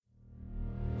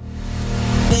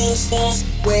Wednesdays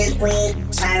when we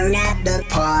turn up the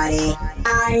party.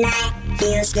 All night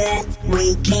feels good,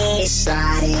 we can't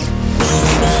decide it.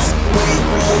 Wednesdays when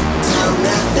we turn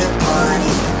up the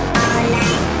party. All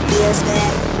night feels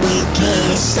good, we can't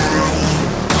decide it.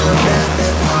 Turn up the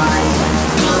party,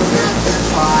 turn up the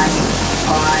party,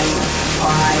 party,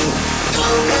 party,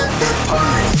 turn up the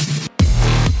party.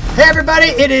 Hey everybody,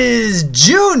 it is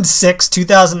June 6,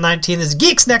 2019. This is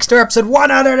Geeks Next Door, episode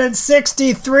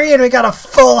 163, and we got a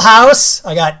full house.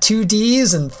 I got 2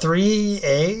 Ds and 3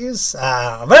 As,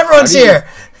 but everyone's here.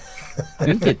 I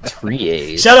didn't get 3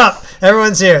 A's. Shut up.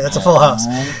 Everyone's here. That's a full house.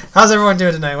 How's everyone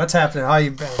doing tonight? What's happening? How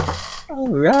you been? All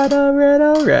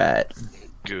right.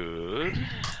 Good.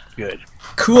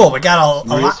 Cool. We got a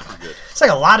lot. It's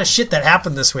like a lot of shit that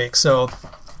happened this week, so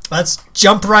let's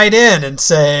jump right in and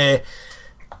say...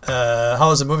 how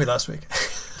was the movie last week?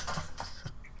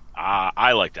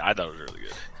 I liked it. I thought it was really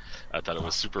good. I thought it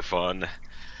was super fun.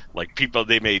 Like,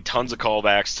 they made tons of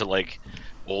callbacks to, like,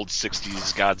 old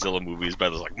 60s Godzilla movies, but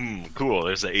it was like, cool,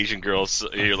 there's an Asian girl.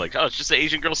 You're like, oh, it's just an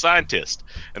Asian girl scientist.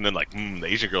 And then, like, the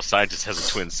Asian girl scientist has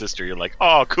a twin sister. You're like,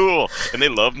 oh, cool. And they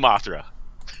love Mothra.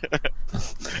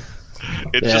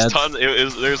 Just tons.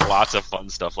 There's lots of fun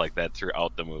stuff like that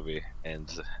throughout the movie. And...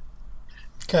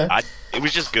 Okay. It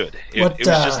was just good. It was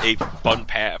just a fun,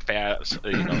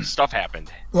 stuff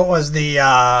happened. What was the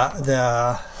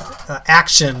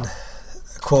action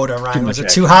quota, Ryan? Was it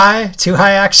action. too high? Too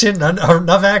high action? Not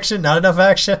enough action? Not enough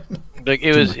action? Like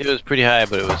it was pretty high,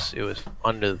 but it was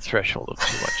under the threshold of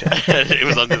too much action. It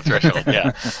was under the threshold.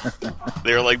 Yeah,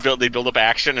 they were like they build up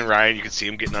action, and Ryan, you could see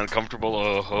him getting uncomfortable.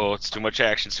 Oh, it's too much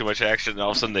action, it's too much action, and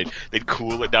all of a sudden they'd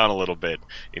cool it down a little bit,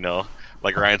 you know.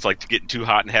 Like Ryan's like getting too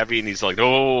hot and heavy, and he's like,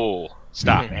 "Oh,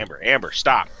 stop, Amber,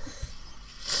 stop."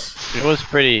 It was a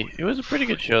pretty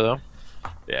good show, though.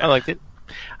 Yeah, I liked it.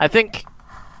 I think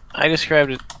I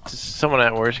described it to someone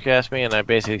at work asked me, and I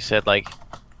basically said like,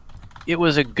 it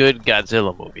was a good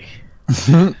Godzilla movie.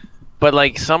 But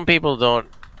like some people don't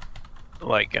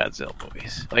like Godzilla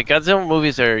movies. Like Godzilla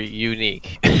movies are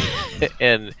unique,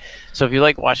 and so if you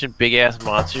like watching big ass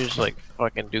monsters like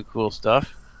fucking do cool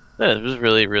stuff. Yeah, it was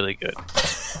really, really good.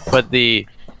 But the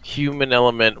human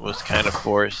element was kind of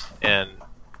forced, and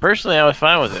personally I was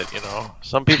fine with it, you know.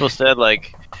 Some people said,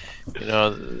 like, you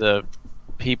know, the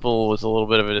people was a little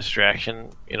bit of a distraction.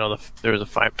 You know, there was a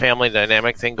family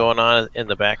dynamic thing going on in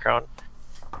the background.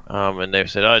 And they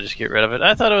said, oh, just get rid of it.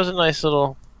 I thought it was a nice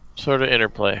little sort of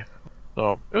interplay.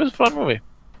 So, it was a fun movie.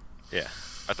 Yeah,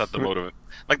 I thought the motive...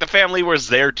 Like, the family was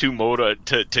there to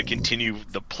continue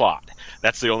the plot.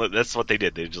 That's what they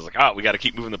did. They were just like, oh, we got to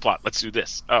keep moving the plot. Let's do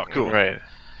this. Oh, cool. Right.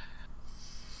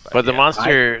 But the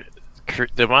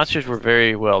monsters were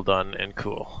very well done and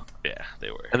cool. Yeah, they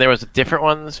were. And there was different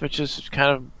ones, which is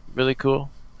kind of really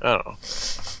cool. I don't know.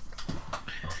 Yes.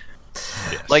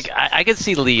 Like, I could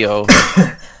see Leo,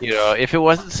 you know, if it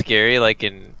wasn't scary, like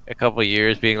in a couple of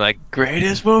years, being like,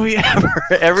 greatest movie ever.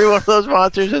 Every one of those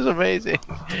monsters is amazing.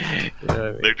 You know what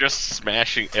I mean? They're just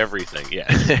smashing everything.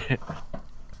 Yeah.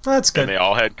 That's good. And they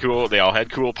all had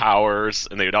cool powers,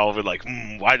 and they'd all be like,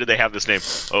 why do they have this name?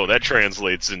 Oh, that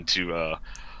translates into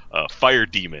fire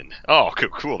demon. Oh,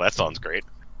 cool. That sounds great.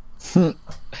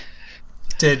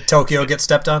 Did Tokyo get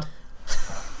stepped on?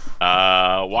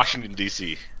 Washington,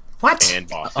 D.C. What? And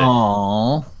Boston.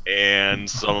 Aww. And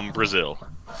some Brazil.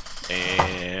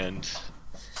 And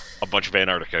a bunch of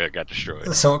Antarctica got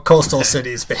destroyed. So coastal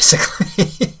cities,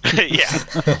 basically.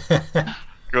 Yeah.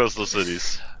 Coastal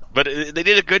cities. But they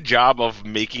did a good job of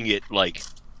making it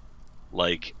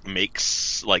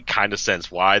makes kind of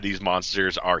sense why these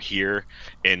monsters are here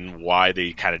and why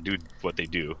they kind of do what they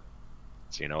do.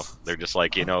 So, you know, they're just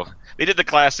like, you know, they did the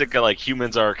classic like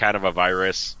humans are kind of a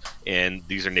virus and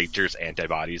these are nature's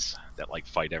antibodies that like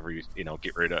fight every, you know,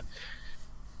 get rid of.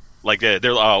 Like they're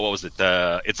what was it?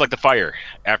 It's like the fire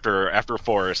after a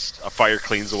forest. A fire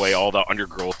cleans away all the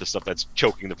undergrowth, the stuff that's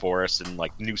choking the forest, and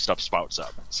like new stuff spouts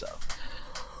up. So.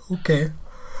 Okay.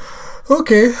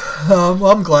 Well,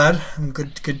 I'm glad.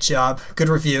 Good job. Good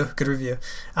review.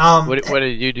 What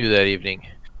did you do that evening?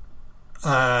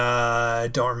 I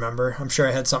don't remember. I'm sure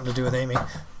I had something to do with Amy.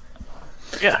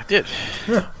 Yeah, I did.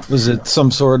 Yeah. Was it some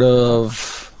sort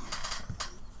of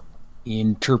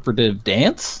interpretive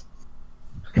dance?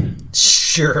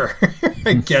 Sure.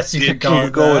 I guess you could call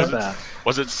it that.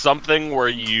 Was it something where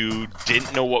you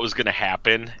didn't know what was going to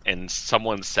happen and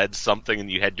someone said something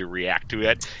and you had to react to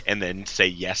it and then say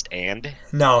yes and?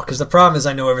 No, because the problem is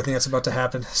I know everything that's about to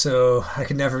happen, so I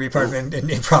could never be part of an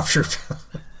improv troupe.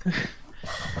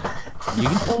 You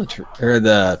can tell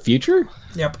the future?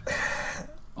 Yep.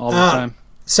 All the time.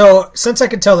 So, since I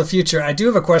can tell the future, I do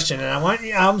have a question, and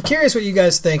I'm curious what you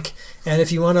guys think, and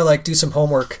if you want to like do some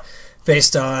homework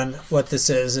based on what this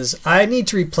is I need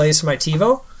to replace my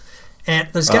TiVo, and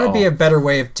there's got to be a better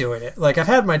way of doing it. Like, I've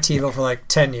had my TiVo for like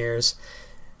 10 years,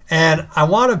 and I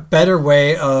want a better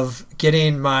way of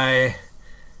getting my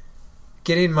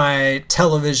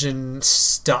television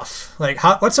stuff. Like,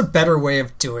 what's a better way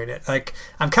of doing it? Like,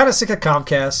 I'm kind of sick of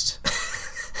Comcast.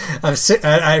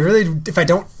 I really, if I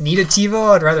don't need a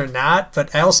TiVo, I'd rather not. But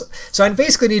so I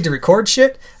basically need to record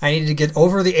shit. I need to get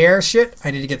over the air shit. I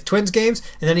need to get the Twins games,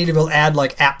 and then I need to be able to add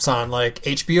like apps on like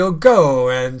HBO Go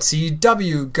and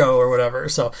CW Go or whatever.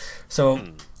 So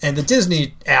and the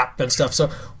Disney app and stuff.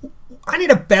 So I need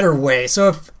a better way. So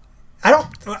if I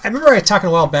remember I was talking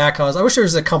a while back. I wish there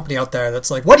was a company out there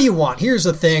that's like, what do you want? Here's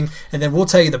the thing, and then we'll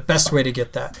tell you the best way to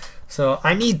get that. So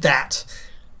I need that.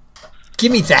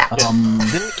 Give me that.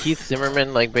 Didn't Keith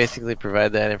Zimmerman like basically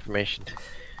provide that information?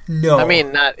 No. I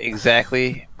mean, not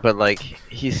exactly, but like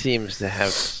he seems to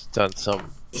have done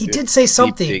some. He did say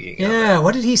something. Deep digging on Yeah,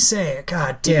 what did he say?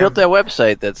 God damn. He built that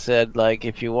website that said like,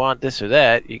 if you want this or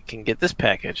that, you can get this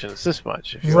package and it's this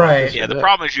much. If you want Right. this or Yeah, the that.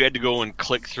 problem is you had to go and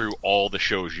click through all the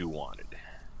shows you wanted.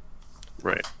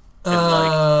 Right. And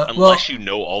like, well, unless you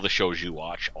know all the shows you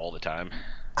watch all the time.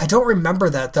 I don't remember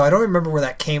that though. I don't remember where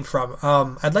that came from.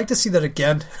 I'd like to see that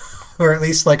again, or at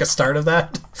least like a start of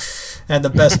that. And the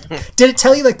best. Did it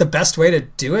tell you like the best way to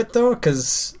do it though?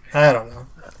 Because I don't know.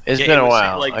 It's Yeah, been it a would say,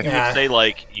 while. Like, Like, you Yeah. would say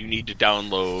like you need to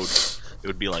download. It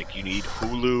would be like you need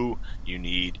Hulu, you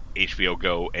need HBO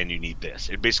Go, and you need this.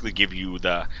 It basically give you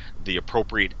the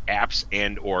appropriate apps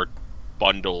and or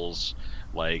bundles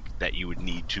like that you would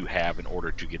need to have in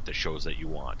order to get the shows that you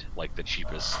want, like the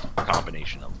cheapest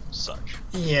combination of such.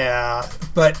 Yeah,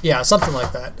 but yeah, something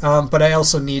like that. But I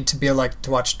also need to be able like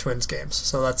to watch Twins games.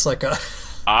 So that's like a.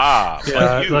 Ah,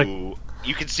 Yeah, but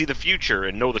you can see the future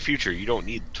and know the future. You don't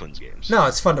need Twins games. No,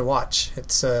 it's fun to watch.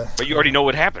 It's But you already know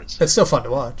what happens. it's still fun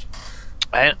to watch.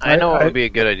 I know I- it would be a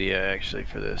good idea actually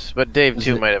for this, but Dave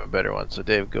too might have a better one. So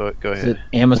Dave, go Is ahead. it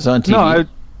Amazon TV?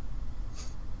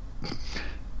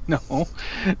 No,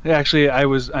 actually,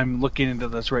 I'm looking into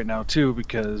this right now too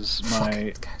because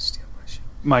my Guys, steal my shit.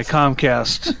 my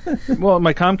Comcast, well,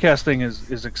 my Comcast thing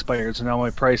is expired, so now my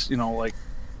price, like,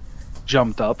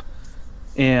 jumped up,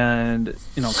 and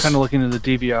kind of looking into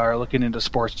the DVR, looking into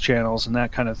sports channels and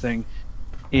that kind of thing,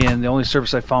 and the only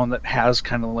service I found that has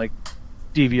kind of like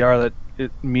DVR that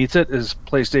it meets it is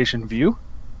PlayStation View,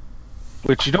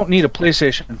 which you don't need a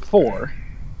PlayStation 4.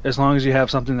 As long as you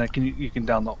have something that you can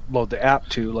download the app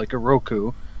to, like a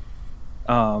Roku.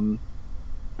 But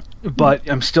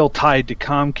I'm still tied to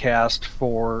Comcast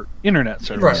for internet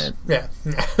service. Right.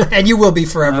 Yeah. And you will be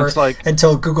forever It's like-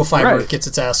 until Google Fiber Right. gets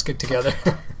its ass kicked together.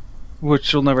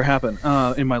 Which will never happen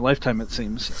in my lifetime, it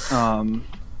seems.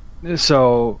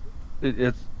 So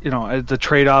the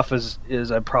trade-off is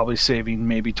I'm probably saving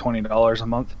maybe $20 a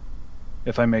month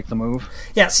if I make the move.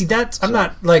 Yeah, see that's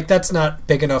not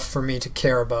big enough for me to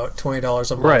care about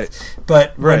 $20 a month. Right.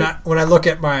 But Right. when I look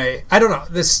at I don't know,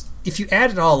 this if you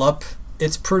add it all up,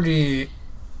 it's pretty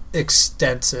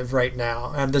extensive right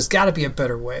now, and there's got to be a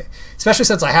better way. Especially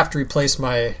since I have to replace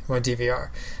my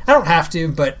DVR. I don't have to,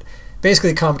 but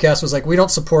basically Comcast was like, we don't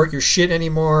support your shit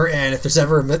anymore, and if there's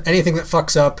ever anything that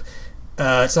fucks up,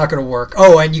 it's not going to work.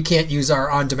 Oh, and you can't use our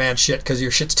on-demand shit because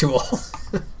your shit's too old.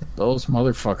 Those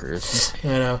motherfuckers.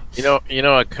 I know. You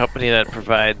know a company that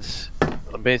provides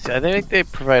basically, I think they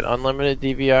provide unlimited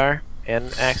DVR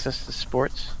and access to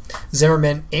sports.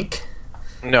 Zimmerman Inc.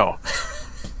 No,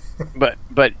 but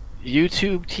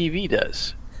YouTube TV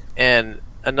does. And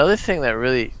another thing that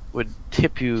really would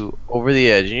tip you over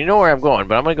the edge, and you know where I'm going,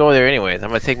 but I'm gonna go there anyways. I'm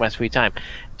gonna take my sweet time.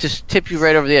 Just tip you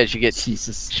right over the edge. You get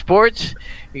Jesus. sports.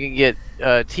 You can get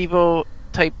TiVo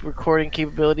type recording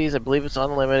capabilities. I believe it's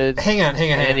unlimited. Hang on.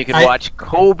 And you can watch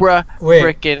Cobra Wait.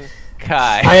 frickin'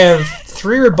 Kai. I have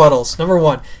 3 rebuttals. Number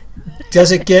 1,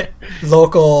 does it get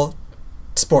local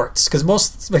sports?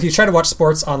 Because if you try to watch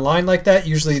sports online like that,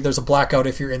 usually there's a blackout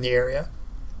if you're in the area.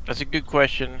 That's a good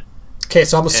question. Okay,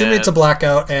 so I'm assuming And- it's a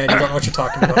blackout and you don't know what you're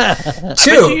talking about. I bet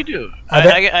 2, you do. I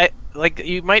bet- I like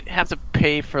you might have to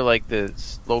pay for like the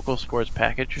local sports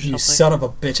package or you something. son of a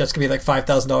bitch, that's going to be like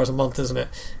 $5,000 a month, isn't it?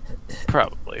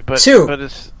 Probably, but 2. But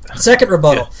it's Second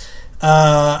rebuttal,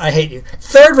 I hate you.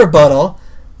 Third rebuttal,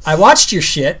 I watched your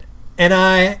shit and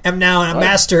I am now a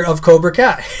master of Cobra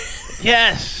Kai.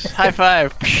 yes. High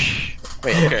five.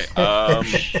 Wait. Okay.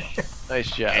 Nice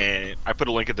job. And I put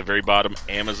a link at the very bottom.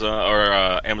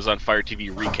 Amazon Fire TV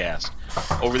Recast.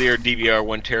 Over the air DVR,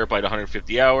 1 terabyte,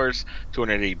 150 hours,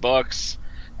 $280.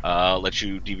 Let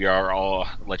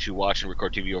you watch and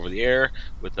record TV over the air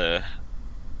with the.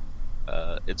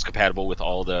 It's compatible with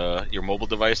all your mobile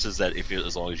devices.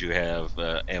 As long as you have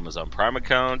Amazon Prime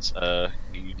accounts,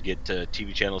 you get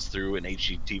TV channels through an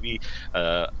HDTV,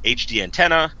 HD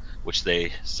antenna, which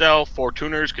they sell. 4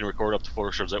 tuners can record up to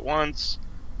 4 shows at once.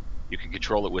 You can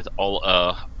control it with all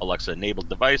Alexa-enabled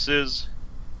devices.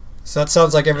 So that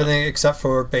sounds like everything except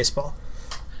for baseball.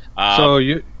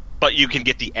 But you can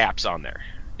get the apps on there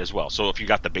as well. So if you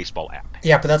got the baseball app.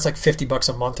 Yeah, but that's like $50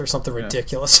 a month or something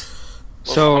ridiculous.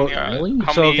 So really?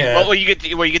 Well, you get the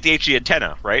HD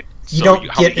antenna, right? You don't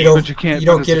get it over. But you can't You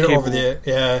don't because get the it over cable- the.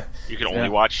 Yeah, You can only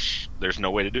watch. There's no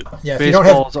way to do that. yeah. If you don't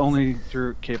have, baseball is only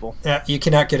through cable. yeah, you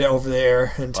cannot get it over the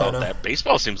air Well, antenna. that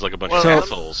baseball seems like a bunch Well, of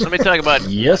assholes. Let me talk about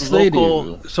Yes, they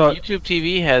local. do. So YouTube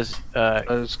TV has I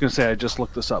was gonna say I just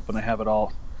looked this up and I have it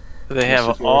all. they Yes, have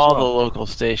if you all as well. the local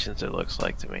stations. It looks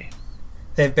like to me.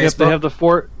 They have Yep, baseball. they have the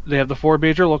four. They have the 4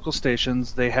 major local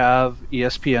stations. They have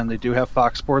ESPN. They do have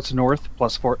Fox Sports North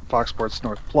plus Fox Sports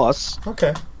North Plus.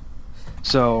 Okay.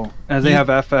 So and they have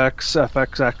FX,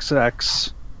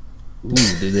 FXXX, Ooh,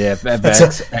 do they have That's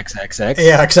FX, XXX?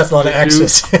 Yeah, except a lot of They do-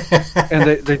 X's. and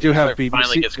they do have It BBC.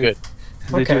 finally gets good.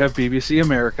 They Okay. do have BBC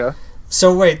America.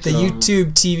 So wait, the So-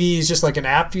 YouTube TV is just like an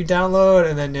app you download,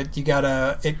 and then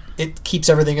it keeps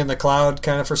everything in the cloud,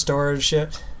 kind of for storage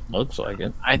shit. Looks like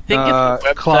it. I think it's a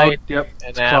website. Cloud. Yep, an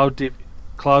it's app.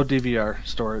 cloud DVR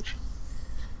storage.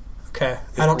 Okay,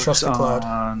 I don't trust the Works cloud.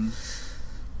 on-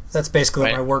 That's basically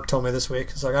what Right. my work told me this week.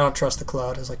 It's like I don't trust the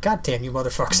cloud. I was like, God damn you,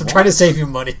 motherfuckers! I'm trying to save you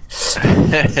money.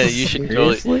 You should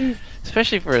totally, Seriously?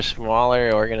 especially for a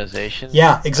smaller organization.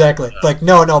 Yeah, exactly. Like,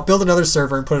 no, build another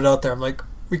server and put it out there. I'm like,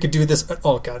 we could do this.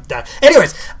 Oh god. Nah.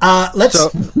 Anyways, let's.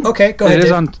 So, Okay, go ahead. It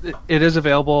is Dave. It is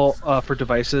available for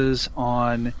devices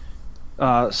on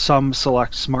some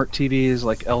select smart TVs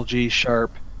like LG,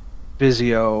 Sharp,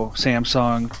 Vizio,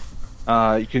 Samsung.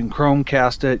 You can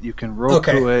Chromecast it. You can Roku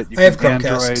Okay, it. You I have can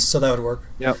Chromecast, Android. so that would work.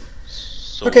 Yep.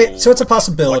 So Okay, so it's a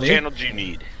possibility. What channel do you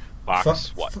need?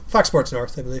 Fox. What? Fox Sports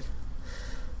North, I believe.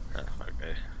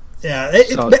 Okay. Yeah,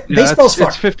 So, baseball's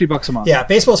it's fucked. $50 a month. Yeah,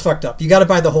 baseball's fucked up. You got to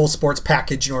buy the whole sports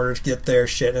package in order to get their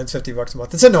shit, and it's $50 a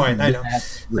month. It's annoying. I know.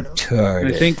 That's And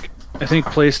retarded. I think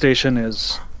PlayStation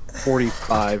is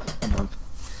 $45 a month.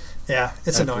 Yeah,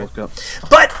 it's I have to annoying. look up.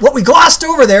 But what we glossed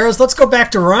over there is let's go back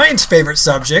to Ryan's favorite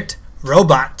subject: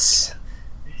 robots.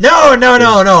 No.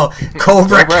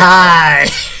 Cobra Kai.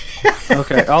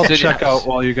 Okay, I'll Did check you- out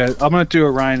while you guys. I'm gonna do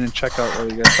a Ryan and check out while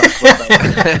you guys talk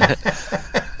about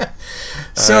that.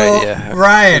 So, Alright, yeah.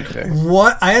 Ryan, Okay.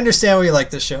 what I understand why you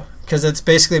like this show because it's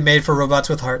basically made for robots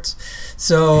with hearts.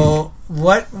 So,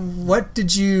 what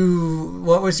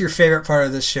was your favorite part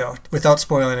of this show without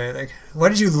spoiling anything? What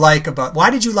did you like about? Why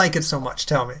did you like it so much?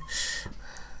 Tell me.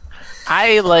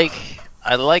 I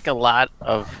like a lot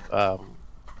of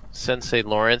Sensei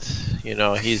Lawrence. You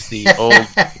know, he's the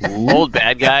old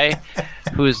bad guy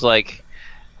who's like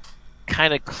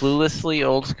kind of cluelessly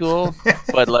old school,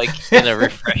 but like in a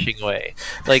refreshing way.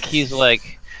 Like he's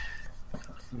like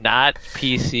not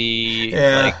PC.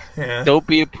 Yeah, Like yeah. don't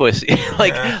be a pussy.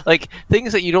 like Yeah. like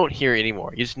things that you don't hear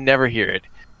anymore. You just never hear it.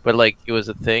 But like it was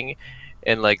a thing.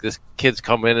 And like this kid's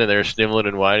come in and they're sniveling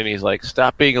and whining. He's like,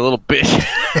 "Stop being a little bitch."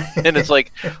 And it's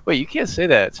like, wait, you can't say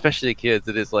that, especially to kids.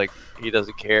 It is like he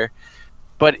doesn't care,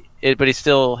 but he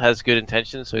still has good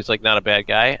intentions. So he's like not a bad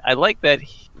guy. I like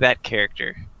that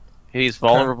character. He's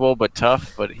vulnerable but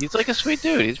tough, but he's like a sweet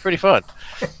dude. He's pretty fun.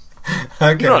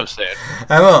 Okay. You know what I'm saying?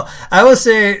 I will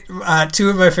say two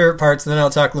of my favorite parts, and then I'll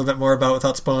talk a little bit more about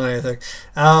without spoiling anything.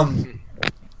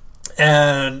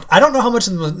 And I don't know how much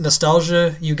of the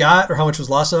nostalgia you got or how much was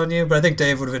lost on you, but I think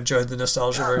Dave would have enjoyed the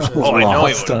nostalgia version. Oh, I know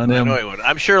he Lost would. on him.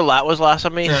 I'm sure a lot was lost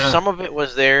on me. Yeah. Some of it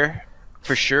was there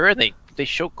for sure, and they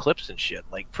show clips and shit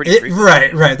like pretty. creepy.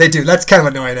 Right, they do. That's kind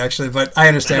of annoying, actually, but I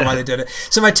understand why they did it.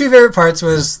 So my two favorite parts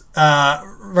was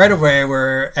right away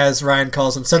where, as Ryan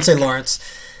calls him, Sensei Lawrence.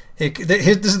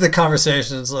 This is the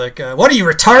conversation. It's like, what are you,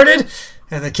 retarded?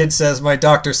 And the kid says, my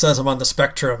doctor says I'm on the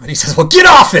spectrum. And he says, well, get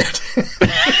off it!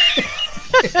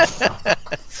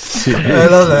 I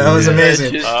love that. That was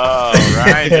amazing. Oh,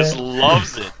 Ryan just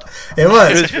loves it. It It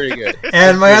was was. pretty good.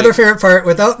 And my other favorite part,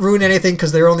 without ruining anything,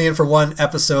 because they were only in for one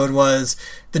episode, was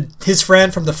his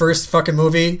friend from the first fucking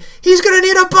movie. He's gonna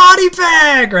need a body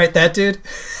bag, right? That dude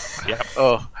Yep.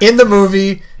 Oh, in the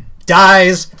movie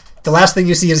dies. The last thing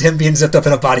you see is him being zipped up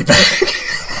in a body bag.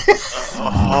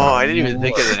 I didn't even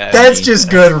think of that. That's just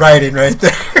good writing right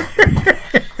there.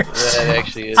 That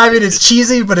actually is. I mean, it's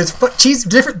cheesy, but it's cheese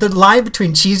different. The line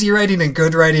between cheesy writing and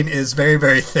good writing is very,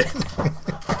 very thin.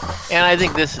 And I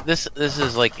think this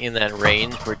is like in that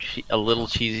range where a little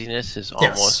cheesiness is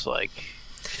almost like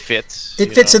fits.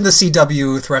 It fits in the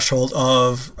CW threshold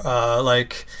of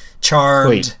like Charmed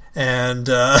Wait. and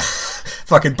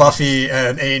fucking Buffy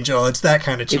and Angel. It's that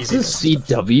kind of It's a cheesiness.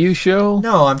 CW show?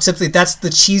 No, I'm simply that's the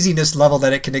cheesiness level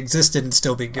that it can exist in and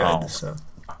still be good. Oh. So,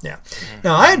 yeah.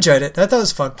 No, I enjoyed it. I thought it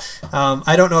was fun.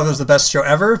 I don't know if it was the best show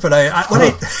ever, but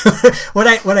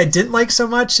what I didn't like so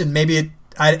much, and maybe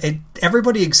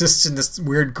everybody exists in this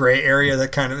weird gray area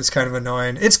that is kind of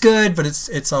annoying. It's good, but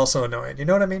it's also annoying. You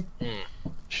know what I mean?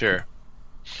 Sure.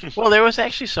 Well, there was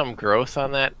actually some growth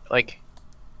on that, like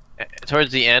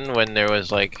towards the end when there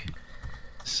was like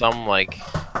some like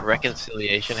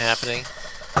reconciliation happening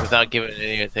without giving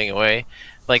anything away.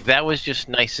 Like that was just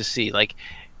nice to see. Like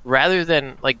rather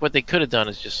than like what they could have done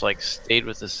is just like stayed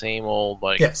with the same old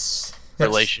like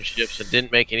relationships and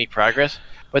didn't make any progress.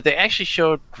 But they actually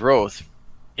showed growth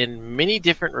in many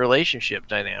different relationship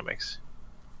dynamics.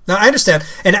 No, I understand.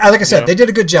 And like I said, they did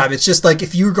a good job. It's just like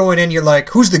if you're going in, you're like,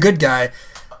 who's the good guy?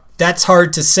 That's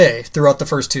hard to say throughout the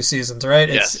first two seasons, right?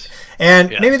 Yes.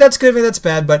 Maybe that's good, maybe that's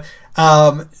bad. But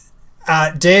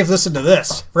Dave, listen to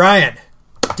this. Ryan,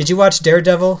 did you watch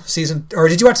Daredevil or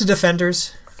did you watch The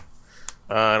Defenders?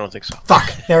 I don't think so.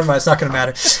 Fuck. Never mind. It's not going to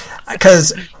matter.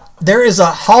 Because there is a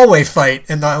hallway fight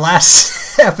in the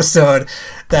last episode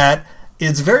that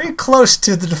is very close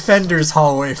to the Defenders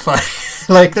hallway fight.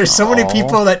 Like, there's so many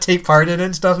people that take part in it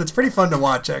and stuff. It's pretty fun to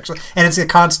watch, actually. And it's a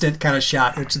constant kind of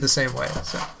shot, which is the same way.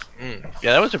 So.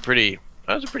 Yeah, that was a pretty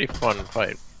fun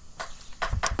fight.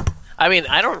 I mean,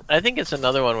 I think it's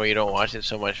another one where you don't watch it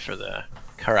so much for the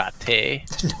karate,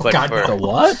 but God, for The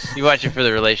what? you watch it for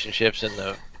the relationships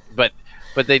and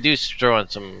but they do throw in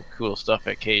some cool stuff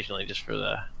occasionally just for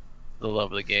the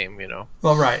love of the game, you know.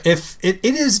 Well, right. If it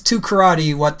is to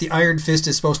karate what the Iron Fist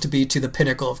is supposed to be to the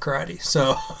pinnacle of karate,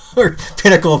 so or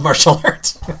pinnacle of martial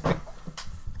arts.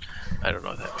 I don't know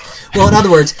what that means. Well, in other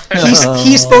words,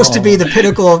 he's supposed to be the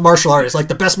pinnacle of martial artists, like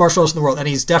the best martial artist in the world, and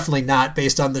he's definitely not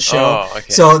based on the show. Oh, okay.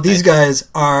 So these guys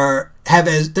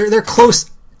they're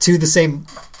close to the same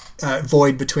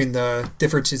void between the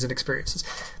differences and experiences.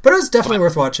 But it was definitely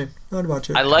worth watching. I'd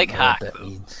watch it. I like What Hawk. that though.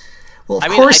 means. Well, of I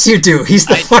mean, course you do. He's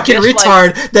the I fucking just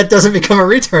retard that doesn't become a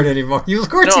retard anymore. Of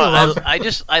course you No, love him.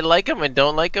 I like him and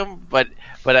don't like him, but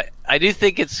I do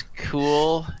think it's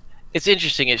cool. It's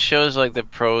interesting. It shows like the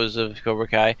pros of Cobra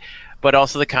Kai, but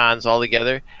also the cons all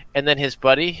together. And then his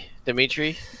buddy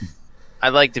Dimitri, I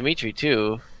like Dimitri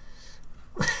too.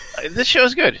 This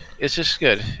show's good. It's just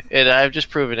good, and I've just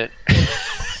proven it.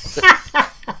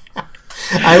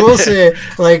 I will say,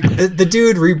 like, the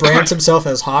dude rebrands himself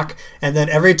as Hawk, and then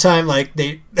every time, like,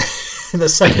 they in the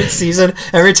second season,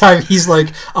 every time he's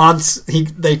like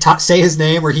say his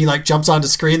name or he like jumps onto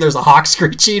screen, there's a hawk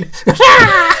screeching.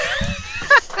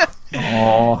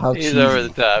 Oh, how He's cheesy. over the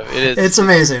top. It is. It's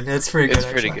amazing. It's pretty good.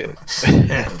 It's pretty actually.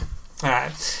 Yeah. All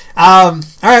right. All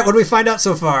right. What do we find out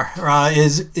so far?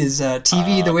 Is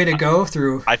TV the way to go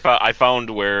through? I found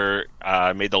where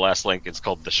I made the last link. It's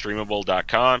called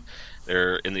thestreamable.com.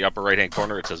 There in the upper right hand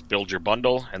corner it says build your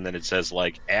bundle, and then it says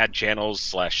like add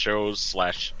channels / shows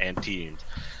 / and teams.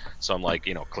 So I'm like,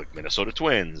 click Minnesota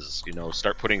Twins,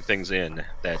 start putting things in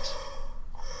that.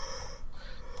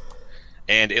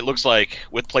 And it looks like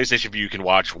with PlayStation View you can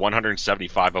watch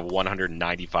 175 of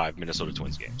 195 Minnesota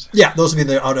Twins games. Yeah, those would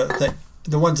be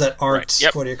the ones that aren't. Right,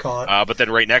 yep. What do you call it? But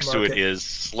then right next to Market. it is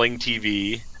Sling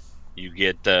TV. You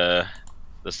get the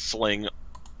Sling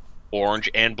orange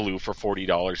and blue for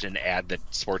 $40 and add the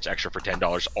sports extra for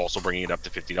 $10, also bringing it up to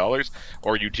 $50,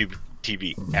 or YouTube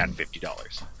TV at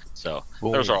 $50. So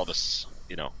those are all this,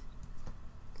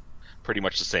 pretty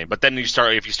much the same. But then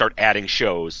if you start adding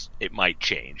shows, it might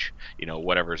change.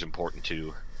 Whatever is important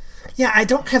to. Yeah, I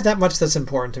don't have that much that's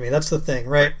important to me. That's the thing,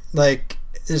 right? Like,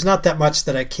 there's not that much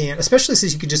that I can't, especially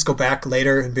since you can just go back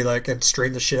later and be like, and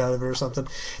stream the shit out of it or something.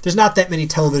 There's not that many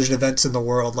television events in the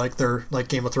world like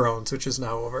Game of Thrones, which is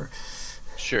now over.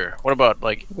 Sure. What about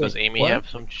does Amy what? have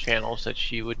some channels that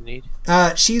she would need?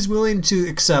 She's willing to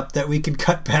accept that we can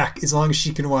cut back as long as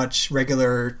she can watch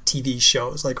regular TV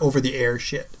shows, like over-the-air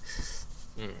shit.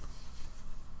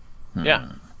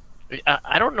 Yeah.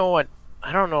 I don't know what.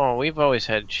 I don't know. We've always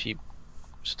had cheap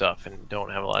stuff and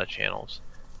don't have a lot of channels.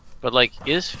 But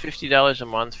is $50 a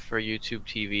month for YouTube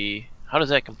TV? How does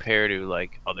that compare to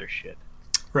other shit?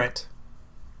 Right.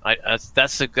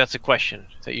 That's a question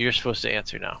that you're supposed to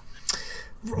answer now.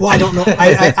 Well, I don't know.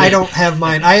 I don't have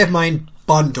mine. I have mine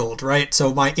bundled, right?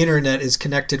 So my internet is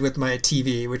connected with my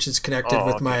TV, which is connected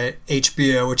with my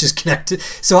HBO, which is connected.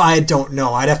 So I don't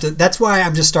know. I'd have to. That's why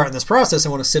I'm just starting this process. I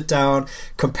want to sit down,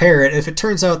 compare it. If it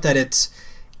turns out that it's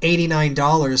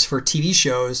 $89 for TV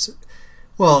shows.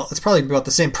 Well, it's probably about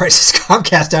the same price as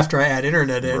Comcast after I add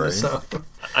internet in. Right. So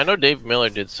I know Dave Miller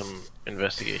did some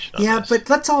investigation on yeah, this. but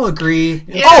let's all agree.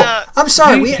 Yeah. Oh, I'm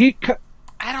sorry. He cut,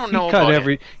 I don't he know cut about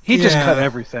every. it. He just Yeah. cut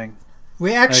everything.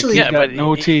 we actually He's Yeah, got but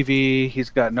no he- TV. He's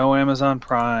got no Amazon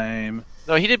Prime.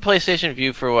 No, he did PlayStation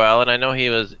View for a while, and I know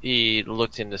he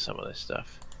looked into some of this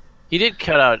stuff. He did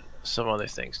cut out some other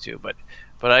things too, but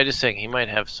I just think he might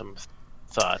have some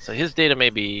thoughts. His data may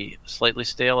be slightly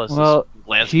stale as Well, this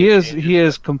landscape he is changes. he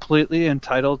is completely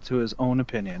entitled to his own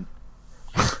opinion.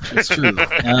 It's true.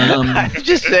 I'm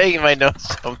just saying he might know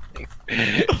something.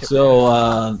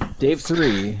 So, Dave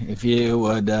 3, if you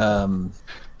would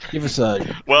give us a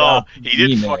Well, drop he did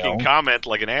email. fucking comment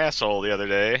like an asshole the other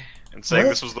day and saying What?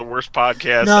 this was the worst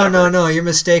podcast No, ever. no, you're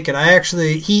mistaken. I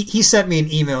actually he sent me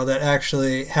an email that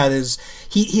actually had his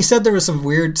he said there was some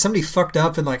weird somebody fucked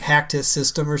up and like hacked his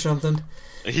system or something.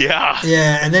 Yeah.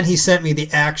 Yeah, and then he sent me the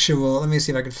actual. Let me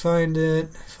see if I can find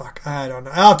it. Fuck, I don't know.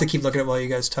 I'll have to keep looking at it while you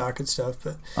guys talk and stuff.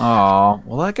 But Oh,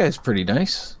 well, that guy's pretty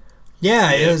nice.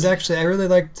 yeah, it Yeah. was actually I really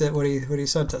liked what he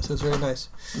sent us. It was really nice.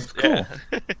 Yeah.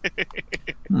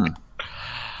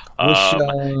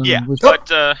 Yeah, Wish-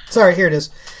 but Sorry, here it is.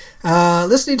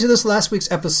 Listening to this last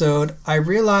week's episode, I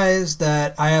realized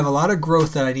that I have a lot of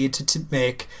growth that I need to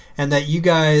make, and that you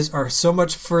guys are so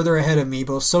much further ahead of me,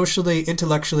 both socially,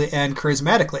 intellectually, and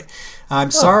charismatically.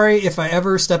 I'm sorry if I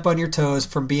ever step on your toes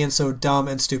from being so dumb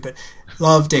and stupid.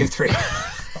 Love, Dave 3.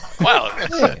 wow,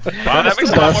 that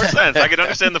makes a lot more sense. I could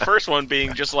understand the first one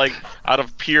being just like out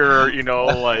of pure,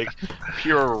 like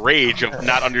pure rage of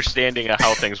not understanding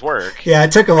how things work. Yeah,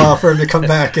 it took a while for him to come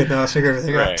back and figure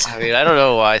everything Right. out. I mean, I don't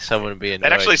know why someone would be annoyed.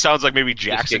 That actually sounds like maybe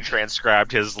Jackson get-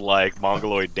 transcribed his like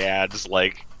Mongoloid dad's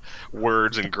like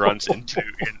words and grunts into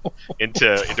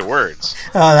words.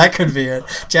 Oh, that could be it.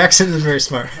 Jackson is very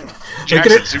smart. Look at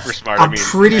Jackson's it. super smart. I'm I mean,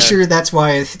 pretty sure that's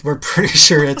why we're pretty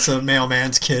sure it's a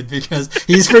mailman's kid because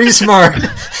he's pretty smart.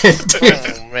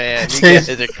 Oh man, you Dave-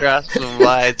 guys are crossing some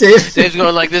lines. Dave- Dave's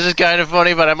going like, "This is kind of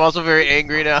funny, but I'm also very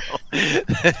angry now." Dave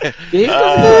doesn't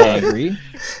get angry.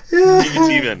 he gets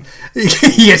even.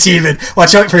 he gets even.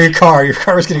 Watch out for your car. Your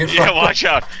car is going to get Yeah, fucked. watch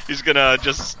out. He's gonna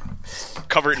just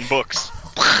cover it in books.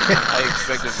 I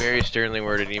expect a very sternly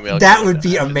worded email. That would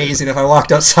be amazing if I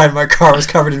walked outside and my car was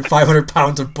covered in 500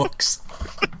 pounds of books.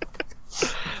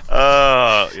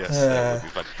 Yes, that would be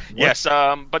fun. Yes,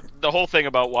 but the whole thing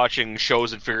about watching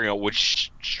shows and figuring out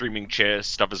which streaming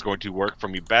stuff is going to work for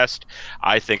me best,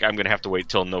 I think I'm going to have to wait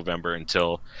till November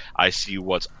until I see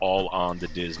what's all on the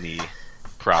Disney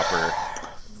proper.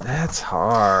 That's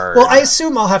hard. Well, I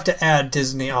assume I'll have to add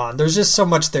Disney on. There's just so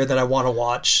much there that I want to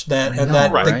watch that I and know, that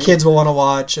the right? kids will want to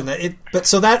watch and that it. But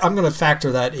so that I'm going to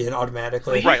factor that in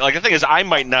automatically. Right, like the thing is, I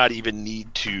might not even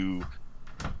need to.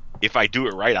 If I do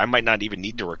it right, I might not even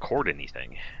need to record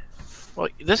anything Well,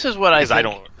 this is what I because think. I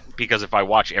don't. Because if I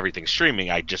watch everything streaming,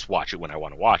 I just watch it when I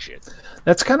want to watch it.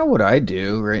 That's kind of what I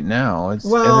do right now. It's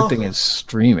Well- everything is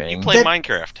streaming. Play That-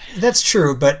 Minecraft. That's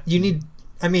true, but you need.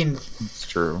 I mean, It's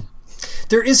true.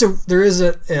 there is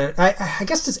a. I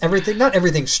guess it's everything. Not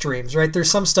everything streams, right?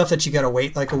 There's some stuff that you got to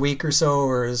wait like a week or so,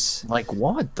 or is Like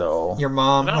what though? your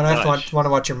mom. Not When I much. want to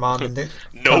watch your mom and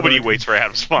Nobody waits for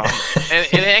Adam's mom.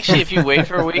 And actually, if you wait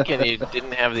for a week and you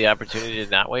didn't have the opportunity to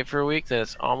not wait for a week, then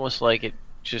it's almost like it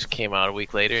just came out a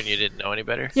week later and you didn't know any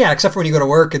better. Yeah, except for when you go to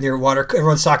work and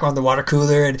everyone's talking on the water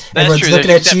cooler and everyone's true, looking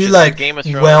there's at you exceptions, like, like Game of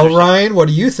Thrones well, or something. Ryan, what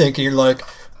do you think? And you're like,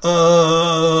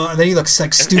 and then he looks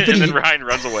like stupid and and, then you, Ryan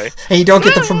runs away. and you don't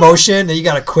get the promotion and you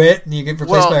got to quit and you get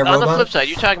replaced by a on the robot. flip side,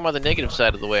 you're talking about the negative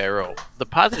side of the way I roll. The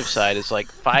positive side is like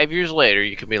 5 years later,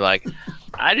 you can be like,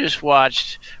 I just played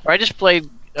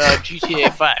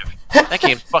GTA 5. That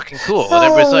game's fucking cool. And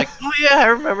everybody's like, oh yeah, I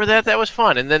remember that. That was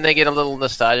fun. And then they get a little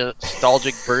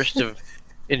nostalgic burst of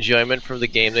enjoyment from the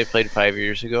game they played 5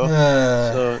 years ago.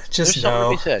 So Just there's something to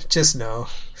no. be said. Just no.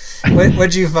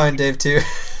 What'd you find, Dave, too?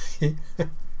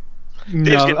 No,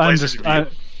 getting I'm PlayStation just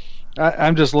View.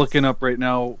 I'm just looking up right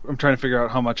now. I'm trying to figure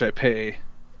out how much I pay.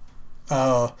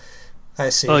 Oh, I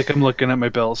see. Like I'm looking at my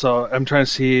bill, so I'm trying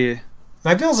to see.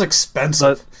 My bill's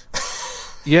expensive.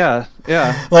 Yeah.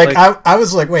 Like I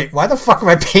was like, wait, why the fuck am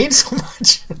I paying so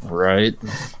much? Right.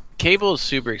 Cable is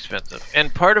super expensive.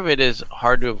 And part of it is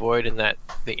hard to avoid in that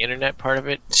the internet part of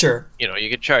it, Sure. you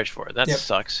get charged for it. That Yep.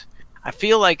 sucks. I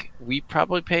feel like we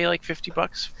probably pay like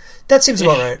 $50. That seems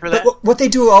about right. For But that? what they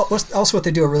do, also what they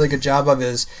do a really good job of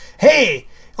is, hey,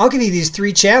 I'll give you these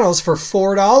 3 channels for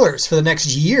 $4 for the next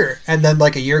year, and then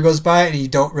like a year goes by and you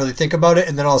don't really think about it,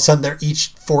 and then all of a sudden they're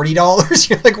each $40.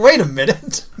 You're like, wait a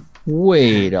minute.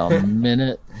 Wait a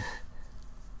minute.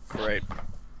 Right.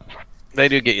 They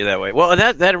do get you that way. Well,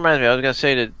 that reminds me. I was going to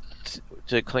say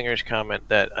to Klinger's comment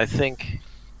that I think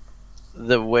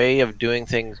the way of doing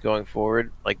things going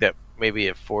forward, like that, maybe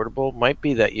affordable, might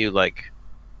be that you like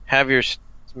have your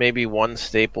maybe one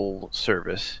staple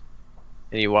service,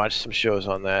 and you watch some shows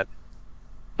on that.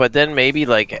 But then maybe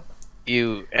like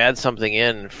you add something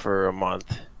in for a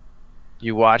month.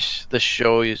 You watch the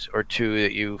shows or two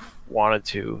that you wanted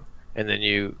to, and then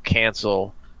you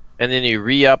cancel, and then you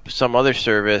re-up some other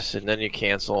service, and then you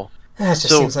cancel. That just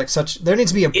seems like such. There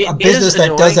needs to be a business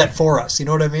that does that for us. You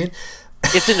know what I mean?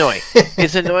 It's annoying.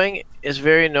 It's annoying. It's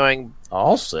very annoying.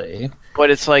 I'll say.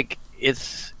 But it's like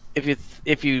it's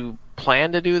if you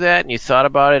plan to do that and you thought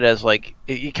about it as like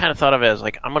you kind of thought of it as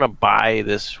like I'm gonna buy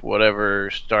this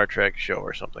whatever Star Trek show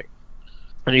or something.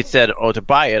 And you said, oh, to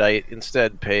buy it, I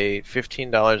instead pay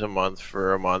 $15 a month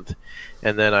for a month,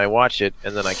 and then I watch it,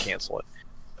 and then I cancel it.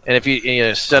 And if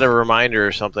you set a reminder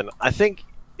or something, I think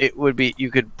it would be you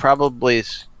could probably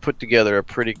put together a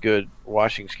pretty good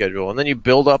watching schedule, and then you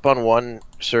build up on one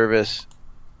service,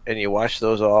 and you watch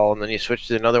those all, and then you switch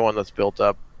to another one that's built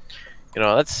up.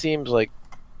 That seems like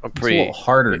It's a little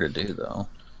harder to do, though.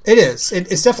 It is.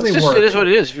 It's definitely work. It is what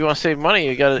it is. If you want to save money,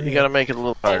 you gotta make it a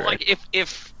little harder. Like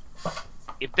if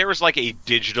there was like a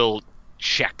digital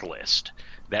checklist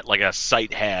that like a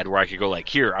site had where I could go like,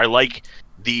 here, I like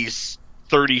these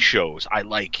 30 shows, I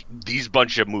like these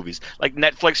bunch of movies. Like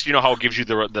Netflix, you know how it gives you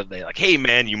the they like, hey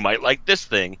man, you might like this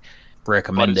thing.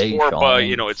 Recommendation.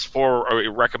 It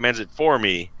recommends it for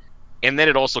me, and then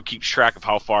it also keeps track of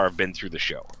how far I've been through the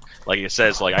show. Like it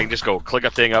says, like I can just go click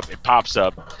a thing up, it pops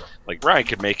up. Like Ryan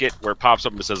could make it where it pops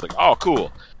up and it says like, oh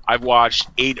cool, I've watched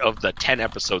 8 of the 10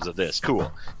 episodes of this.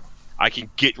 Cool. I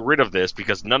can get rid of this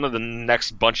because none of the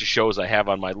next bunch of shows I have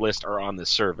on my list are on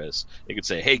this service. It could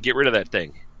say, hey, get rid of that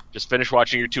thing. Just finish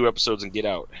watching your 2 episodes and get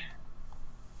out.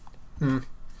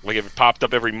 Like if it popped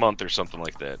up every month or something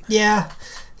like that. Yeah,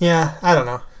 I don't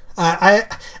know.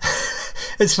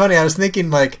 It's funny, I was thinking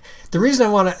like, the reason I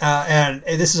want to, and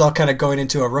this is all kind of going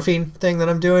into a roofing thing that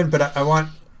I'm doing, but I want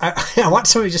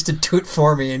somebody just to do it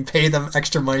for me and pay them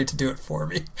extra money to do it for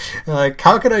me. Like,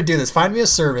 how can I do this? Find me a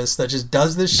service that just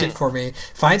does this shit for me,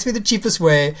 finds me the cheapest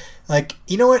way. Like,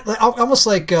 you know what? Like, almost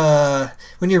like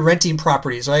when you're renting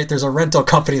properties, right? There's a rental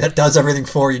company that does everything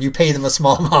for you and you pay them a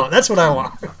small amount. That's what I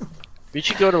want. You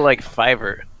should go to like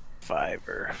Fiverr.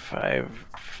 Fiverr?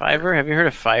 Have you heard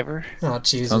of Fiverr? Oh,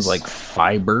 Jesus. Sounds like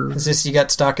fiber. Is this, you got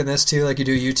stock in this too, like you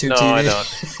do YouTube no, TV? No, I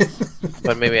don't.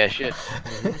 But maybe I should.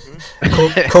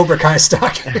 Cobra Kai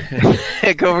stock.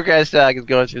 Cobra Kai stock is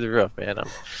going through the roof, man.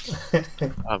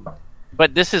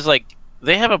 But this is like,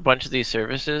 they have a bunch of these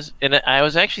services, and I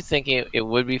was actually thinking it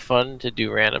would be fun to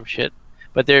do random shit,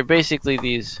 but they're basically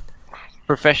these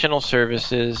professional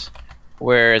services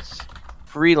where it's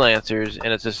freelancers,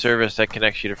 and it's a service that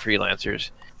connects you to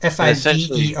freelancers.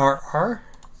 Fiverr?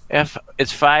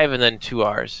 It's 5 and then 2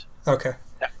 R's. Okay.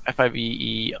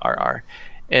 Fiverr.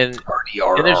 And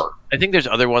I think there's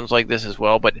other ones like this as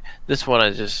well, but this one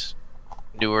is just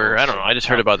newer. I don't know. I just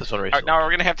heard about this one recently. Now we're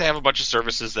gonna have to have a bunch of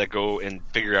services that go and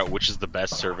figure out which is the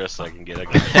best service I can get.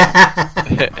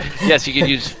 Yes, you could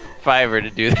use Fiverr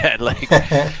to do that. Like,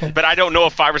 but I don't know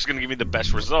if Fiverr's gonna give me the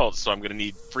best results, so I'm gonna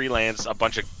need a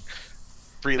bunch of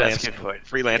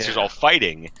freelancers all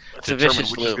fighting to determine which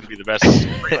is going to be the best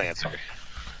freelancer.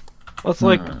 Well, it's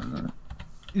like,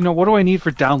 what do I need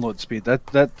for download speed?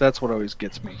 That's what always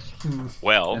gets me.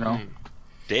 Well,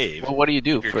 Dave. Well, what do you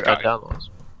do for downloads?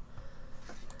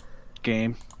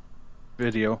 Game,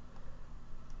 video.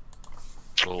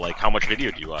 Well, like how much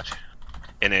video do you watch?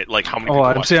 And it like how many?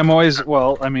 I'm always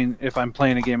if I'm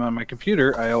playing a game on my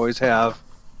computer, I always have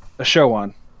a show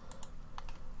on.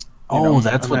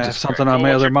 That's what something on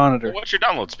my other monitor. What's your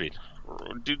download speed?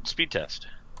 Do speed test.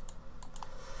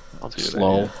 I'll do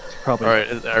slow. Probably. All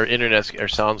right, our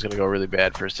sound's gonna go really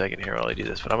bad for a second here while I do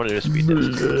this, but I'm gonna do a speed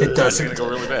test. It doesn't. Go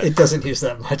really bad. It doesn't use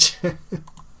that much.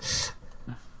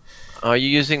 Are you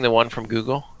using the one from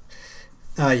Google?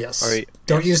 Yes.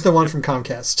 Don't use the one from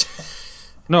Comcast.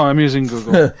 No, I'm using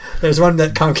Google. There's one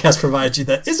that Comcast provides you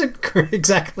that isn't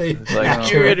exactly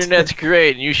accurate. Your internet's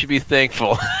great, and you should be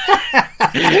thankful.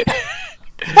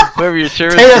 Whoever your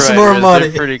service pay us more is, money.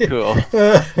 They're pretty cool.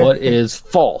 What is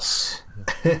false?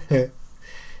 Yeah.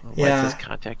 This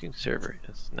contacting server.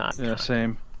 It's not. Yeah,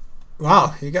 same.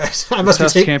 Wow, you guys! I must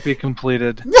Test be can't be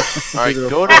completed. All right,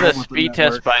 go to the speed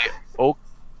test by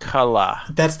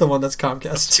Ocala. That's the one that's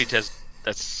Comcast. Speed test.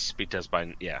 That's speed test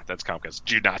by that's Comcast.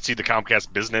 Do you not see the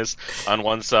Comcast business on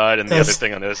one side and the other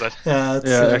thing on the other side? Yeah,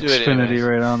 Xfinity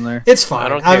right on there. It's fine. I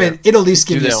don't I care. mean, it'll at least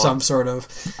give you that some one. sort of.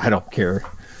 I don't care.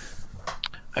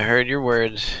 I heard your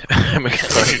words. I'm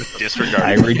ignoring. Disregard.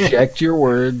 I reject your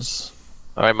words.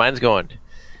 All right, mine's going.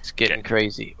 It's getting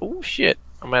crazy. Oh shit!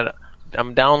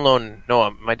 I'm downloading. No,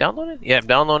 am I downloading? Yeah, I'm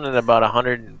downloading at about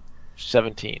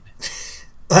 117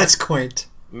 That's quaint.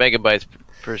 megabytes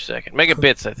per second.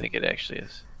 Megabits, I think it actually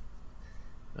is.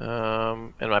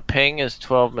 And my ping is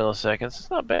 12 milliseconds. It's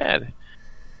not bad.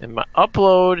 And my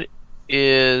upload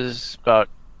is about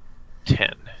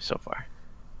 10 so far.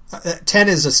 10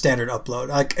 is a standard upload.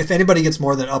 Like, if anybody gets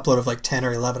more than an upload of like 10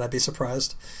 or 11, I'd be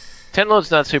surprised. 10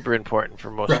 load's not super important for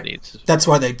most Right. needs. That's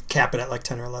why they cap it at like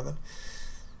 10 or 11.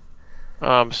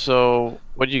 So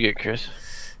what did you get, Chris?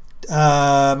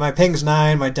 My ping's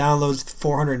 9, my download's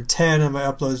 410, and my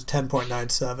upload's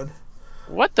 10.97.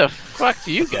 What the fuck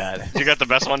do you got? You got the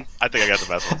best one? I think I got the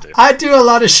best one too. I do a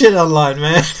lot of shit online,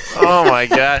 man. Oh my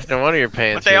gosh! No wonder you're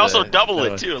paying. But they also double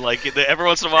it too. Like every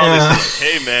once in a while, they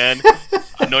say, "Hey man,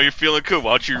 I know you're feeling cool.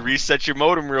 Why don't you reset your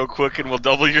modem real quick and we'll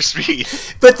double your speed?"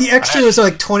 But the extra was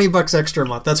like $20 extra a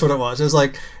month. That's what it was. It was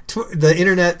like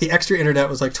the extra internet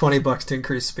was like $20 to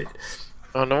increase speed.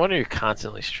 Oh, no wonder you're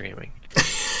constantly streaming.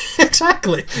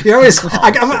 Exactly. You're always.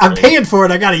 I'm paying for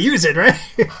it. I got to use it, right?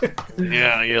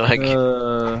 Yeah, you're like.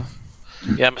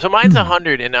 Yeah. So mine's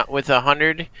 100, and with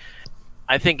 100,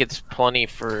 I think it's plenty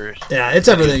for. Yeah, it's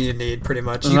everything you need, pretty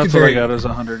much. And that's what I got is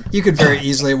 100. You could very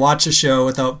easily watch a show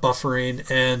without buffering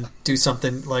and do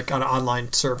something like on an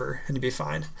online server, and you'd be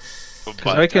fine.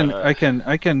 Because I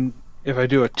can, if I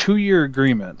do a 2-year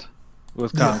agreement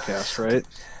with Comcast, right?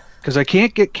 Because I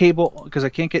can't get cable, because I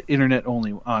can't get internet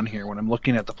only on here when I'm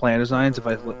looking at the plan designs. If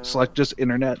I select just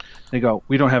internet, they go,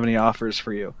 we don't have any offers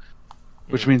for you,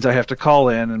 which means I have to call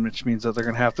in, and which means that they're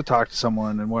going to have to talk to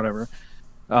someone and whatever.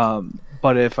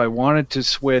 But if I wanted to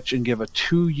switch and give a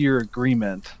 2-year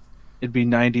agreement, it'd be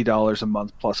 $90 a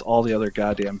month plus all the other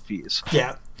goddamn fees.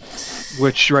 Yeah.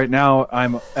 Which right now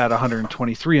I'm at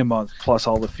 $123 a month plus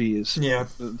all the fees. Yeah.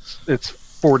 It's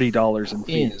 $40 in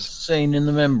fees. Insane in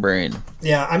the membrane.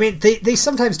 Yeah, I mean, they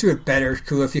sometimes do it better,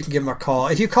 Kula, if you can give them a call.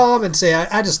 If you call them and say,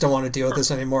 I just don't want to deal with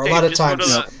this anymore, a lot of times...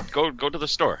 Go to the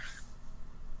store.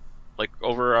 Like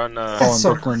over on... That's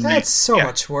so, Brooklyn. that's so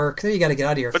much work. Then you got to get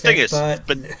out of your thing fake is, butt.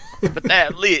 but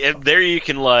that there you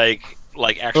can like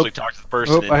actually talk to the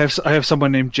person. I have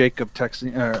someone named Jacob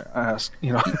texting ask,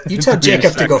 you know. You tell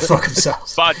Jacob to go fuck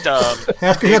himself. But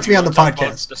Ask him not to be on the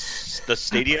podcast. The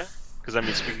Stadia, because I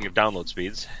mean, speaking of download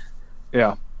speeds.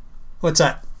 Yeah. What's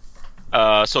that?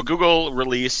 So Google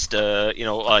released,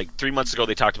 like 3 months ago,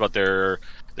 they talked about their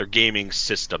gaming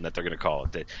system that they're going to call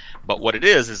it. But what it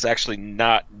is actually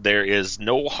not. There is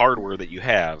no hardware that you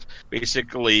have.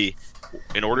 Basically,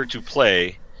 in order to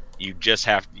play, you just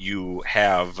have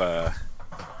a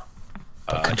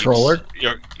controller.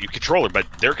 Your controller, but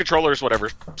their controller is whatever,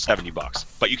 $70.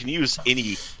 But you can use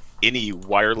any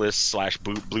wireless /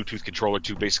 Bluetooth controller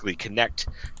to basically connect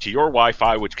to your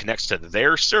Wi-Fi, which connects to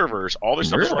their servers. All their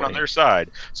stuff is run on their side,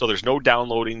 so there's no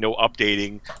downloading, no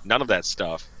updating, none of that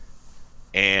stuff.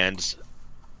 And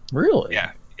Really?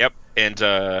 yeah, yep.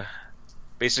 And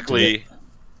basically,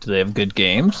 do they have good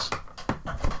games?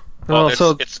 well,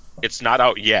 so it's not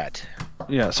out yet.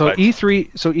 yeah, so but-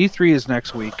 E3 is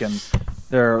next week, and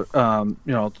they're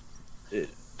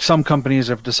some companies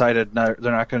have decided they're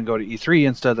not going to go to E3.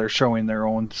 Instead, they're showing their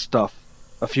own stuff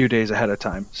a few days ahead of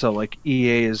time. So, like,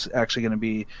 EA is actually going to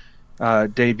be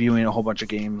debuting a whole bunch of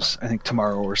games, I think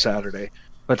tomorrow or Saturday.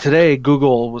 But today,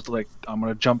 Google was like, "I'm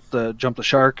going to jump the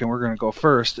shark, and we're going to go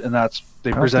first." And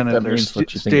they presented their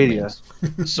Stadia.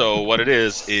 So what it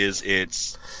is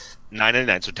it's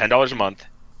 $9.99, so $10 a month,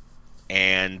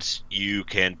 and you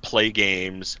can play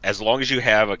games as long as you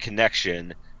have a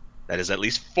connection that is at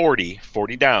least 40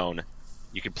 down.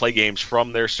 You can play games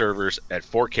from their servers at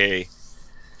 4K,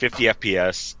 50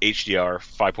 FPS, HDR,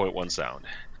 5.1 sound,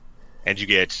 and you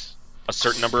get a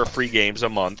certain number of free games a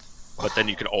month. But then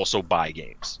you can also buy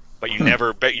games, but you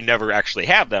never actually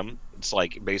have them. It's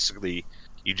like basically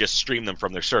you just stream them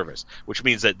from their service, which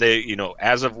means that they,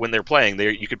 as of when they're playing,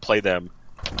 you could play them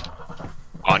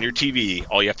on your TV.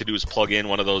 All you have to do is plug in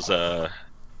one of those, the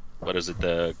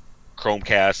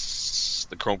Chromecast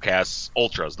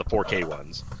Ultras, the 4K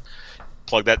ones.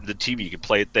 Plug that in the TV. You can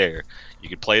play it there. You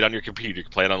can play it on your computer. You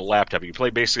can play it on a laptop. You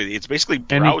can play it's basically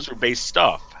browser-based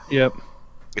stuff. Yep.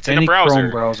 It's in a browser.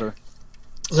 Chrome browser.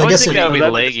 I guess think that would be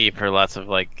laggy for lots of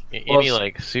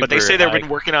super. But they say they've been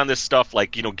working on this stuff,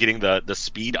 getting the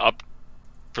speed up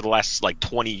for the last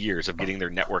 20 years of getting their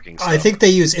networking stuff. I think they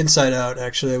use Inside Out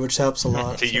actually, which helps a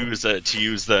lot.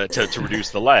 to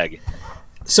reduce the lag.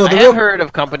 So I have heard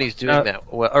of companies doing that,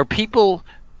 or people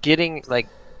getting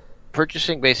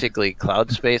purchasing basically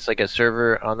cloud space, like a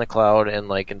server on the cloud, and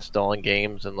like installing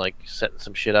games and like setting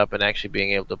some shit up and actually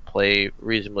being able to play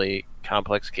reasonably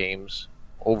complex games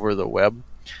over the web.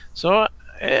 So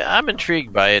I'm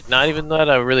intrigued by it. Not even that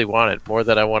I really want it, more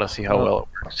that I want to see how well it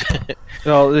works.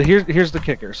 Well, here's the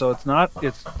kicker. So it's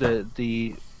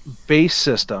the base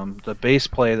system, the base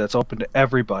play that's open to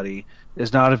everybody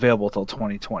is not available till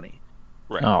 2020.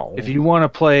 Right. Oh. If you want to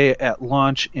play at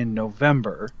launch in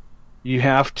November, you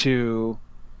have to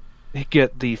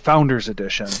get the Founders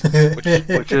Edition,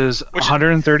 which is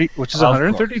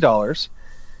 $130,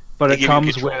 but They it give you a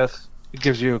comes controller. with, it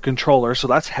gives you a controller, so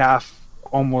that's half,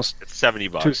 almost It's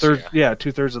 $70.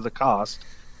 two-thirds of the cost.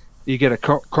 You get a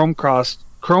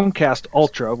Chromecast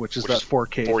Ultra, which is that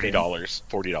 4K thing.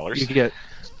 $40. You get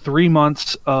 3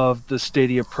 months of the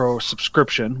Stadia Pro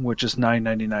subscription, which is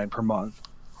 $9.99 per month.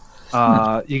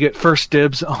 You get first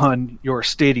dibs on your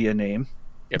Stadia name.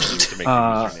 Yep, you have to make the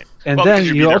username. And Well, then because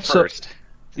you'd be you there also first.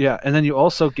 and then you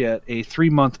also get a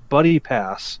 3-month buddy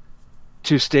pass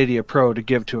to Stadia Pro to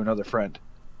give to another friend.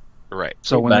 Right.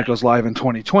 So when Back. that goes live in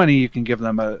 2020, you can give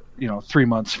them 3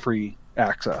 months free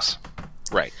access.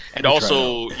 Right. And Let me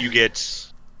also you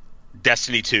get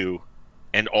Destiny 2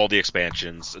 and all the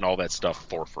expansions and all that stuff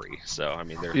for free. So I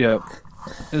mean they're Yeah,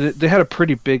 they had a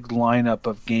pretty big lineup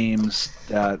of games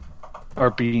that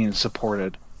are being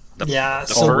supported Yeah,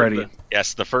 the so already.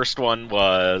 Yes, the first one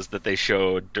was that they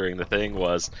showed during the thing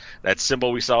was that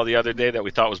symbol we saw the other day that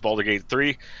we thought was Baldur's Gate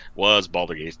 3 was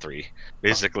Baldur's Gate 3.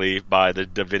 Basically by the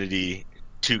Divinity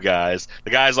 2 guys. The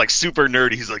guy's like super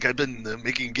nerdy. He's like, I've been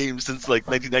making games since like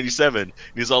 1997. And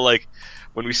he's all like,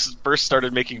 when we first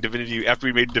started making Divinity, after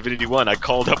we made Divinity 1, I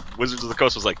called up Wizards of the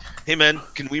Coast, was like, hey man,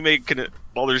 can we make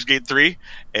Baldur's Gate 3?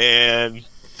 And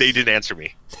they didn't answer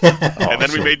me. And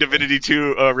then we made Divinity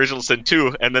 2 Original Sin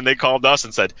 2, and then they called us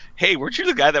and said, hey, weren't you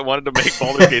the guy that wanted to make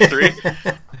Baldur's Gate 3?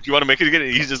 Do you want to make it again?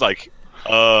 And he's just like,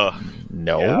 No.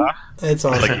 yeah. it's I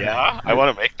was awesome. like, yeah, I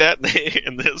want to make that.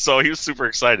 And then, so he was super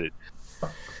excited.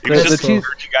 He The- was the just a te-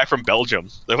 nerdy guy from Belgium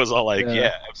that was all like, Yeah.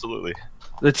 yeah absolutely.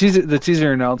 The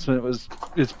teaser announcement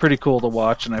it's pretty cool to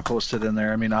watch, and I posted in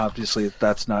there. I mean, obviously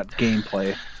that's not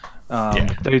gameplay.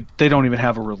 Yeah. They don't even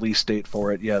have a release date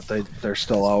for it yet. They're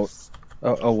still out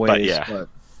a ways. But yeah, but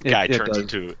Guy it turns does.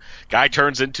 into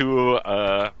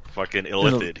fucking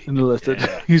illithid. Illithid.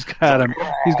 Yeah. He's got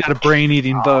a brain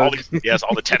eating All bug.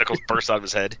 all the tentacles burst out of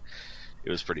his head. It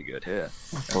was pretty good. Yeah.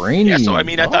 Brainy. Yeah, so I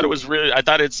mean, I thought it was really. I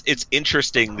thought it's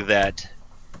interesting that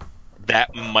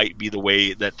might be the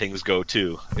way that things go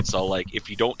too. It's all like if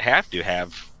you don't have to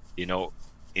have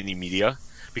any media,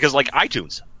 because like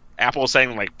iTunes, Apple is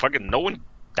saying like fucking no one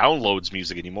downloads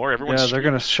music anymore. Everyone's Yeah, they're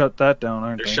gonna shut that down,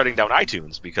 aren't they're they? shutting down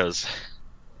iTunes because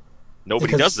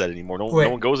nobody Because- does that anymore. No wait.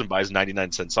 one goes and buys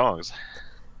 99-cent songs.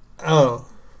 Oh,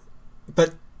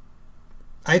 but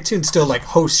iTunes still like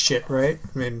hosts shit, right?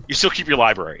 I mean, You still keep your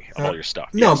library of all your stuff.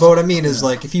 no, yes. but what I mean is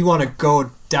like if you want to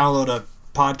go download a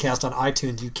podcast on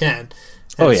iTunes, you can.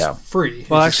 And Oh, it's yeah. free.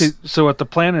 Well, It's actually, just- so what the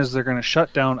plan is, they're going to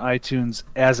shut down iTunes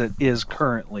as it is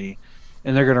currently,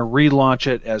 and they're going to relaunch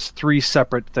it as 3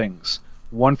 separate things: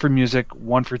 one for music,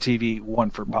 one for TV,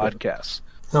 one for podcasts.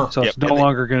 oh, So it's Yep, no and they-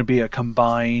 longer going to be a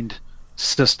combined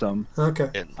system. okay,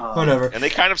 And, whatever. and they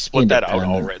kind of split that out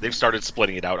Independent. already. They've started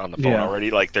splitting it out on the phone Yeah.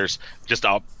 already. Like there's just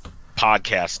a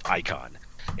podcast icon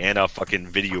and a fucking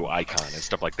video icon and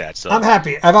stuff like that. So I'm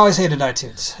happy. I've always hated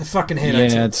iTunes. I fucking hate Yeah,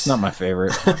 iTunes. it's not my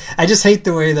favorite. I just hate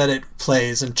the way that it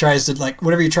plays and tries to like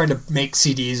whenever you're trying to make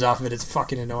CDs off of it, it's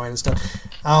fucking annoying and stuff.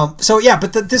 So yeah,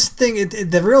 but this thing,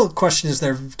 the real question is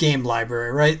their game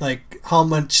library, right? Like how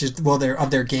much of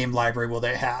their game library will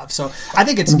they have? So I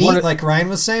think it's neat, like Ryan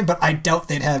was saying, but I doubt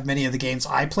they'd have many of the games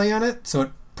I play on it, so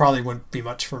it probably wouldn't be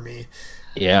much for me.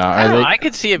 Yeah, I don't know, I they,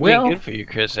 could see it well- being good for you,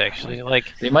 Chris. Actually,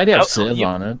 like they might have Oh, Civ you-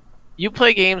 on it. you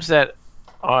play games that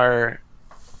are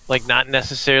like not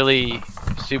necessarily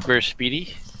super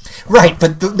speedy, Right,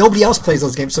 but nobody else plays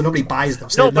those games, so nobody buys them.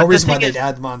 So No, there's no but the reason why thing they'd is-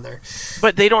 add them on there.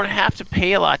 but they don't have to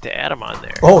pay a lot to add them on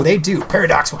there. Oh, they do.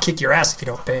 Paradox will kick your ass if you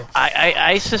don't pay 'em.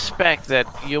 I suspect that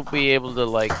you'll be able to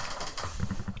like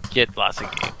get lots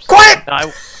of games. Quiet!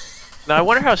 Now I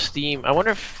wonder how Steam. I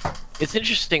wonder if it's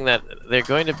interesting that they're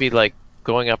going to be like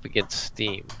going up against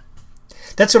Steam.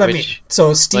 That's what I mean. Which,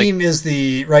 So Steam is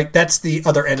the right. That's the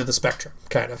other end of the spectrum,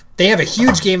 kind of. They have a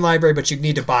huge game library, but you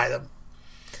need to buy them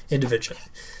individually.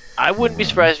 I wouldn't be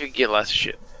surprised if you could get lots of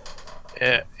shit.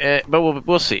 But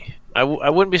we'll see. I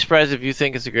wouldn't be surprised if you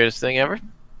think it's the greatest thing ever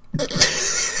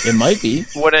It might be.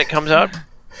 when it comes out.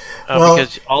 Well-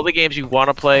 Because all the games you want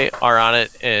to play are on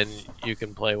it, and you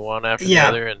can play one after the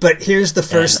other. Yeah, but here's the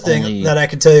first thing only- that I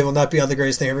can tell you will not be the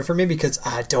greatest thing ever for me because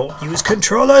I don't use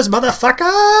controllers, motherfucker.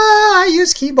 I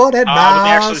use keyboard and But they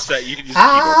actually mouse. said you can use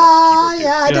keyboard.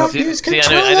 Yeah, I don't use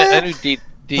controller. I knew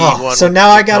D1 so now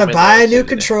I gotta would buy a come in new there.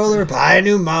 controller, buy a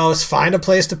new mouse, find a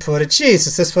place to put it. Jeez,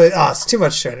 it's this place. Oh, it's too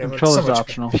much shit. Controller's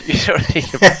optional. You don't need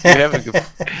to- you have a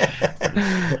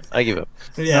good... I give up.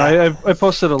 Yeah. I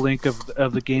posted a link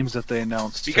of the games that they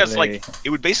announced Because today. like it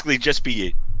would basically just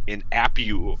be an app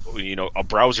you know a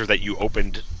browser that you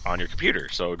opened on your computer.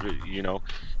 So you know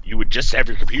you would just have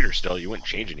your computer still. You wouldn't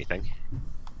change anything.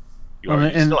 You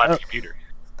And- still have and, your computer.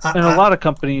 And a lot of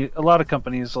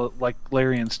companies like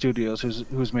Larian Studios,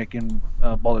 who's making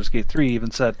Baldur's Gate 3, even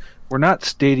said we're not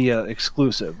Stadia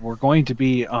exclusive. We're going to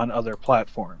be on other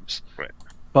platforms. Right.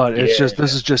 But it's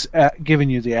this is just giving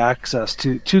you the access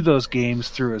to those games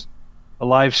through a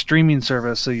live streaming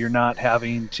service, so you're not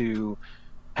having to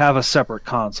have a separate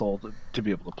console to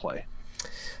be able to play.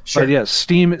 Sure. But yes,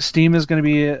 Steam is going to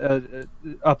be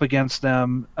up against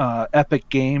them. Epic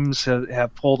Games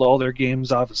have pulled all their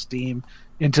games off of Steam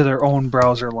into their own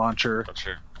browser launcher. Not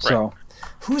sure. So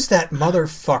Who's that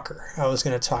motherfucker I was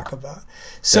going to talk about?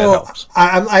 So helps.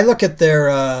 I look at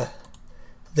their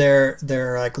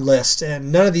like list,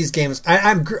 and none of these games.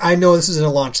 I know this isn't a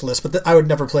launch list, but I would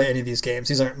never play any of these games.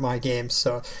 These aren't my games.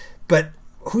 So, but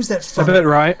who's that?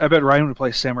 I bet Ryan would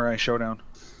play Samurai Showdown.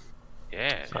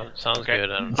 Yeah. Sounds Okay.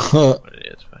 good. I don't know what it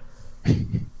is, but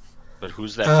But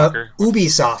who's that fucker?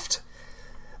 Ubisoft.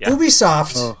 Yeah.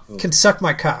 Ubisoft Oh. can suck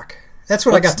my cock. That's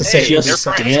what I got to say. Hey, they're Just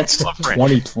friends. Dance Love friends.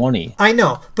 2020. I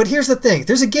know, but here's the thing.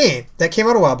 There's a game that came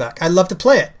out a while back. I'd love to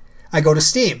play it. I go to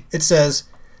Steam. It says,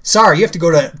 sorry, you have to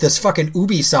go to this fucking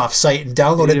Ubisoft site and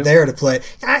download it Yep. there to play.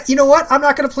 You know what? I'm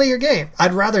not going to play your game.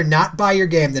 I'd rather not buy your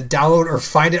game than download or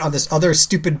find it on this other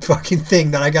stupid fucking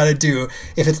thing that I got to do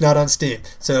if it's not on Steam.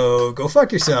 So go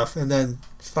fuck yourself, and then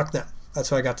fuck them. That's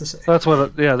what I got to say. That's what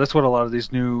a lot of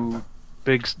these new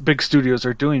big studios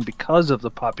are doing because of the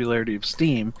popularity of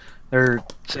Steam. They're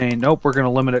saying, nope, we're going to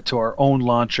limit it to our own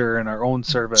launcher and our own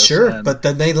service. Sure, and but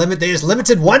then they just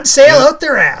limited one sale out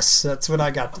their ass. That's what I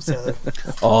got to say.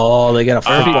 Oh, they got a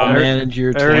football I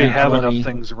manager. I already have 2020. enough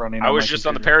things running. I was my just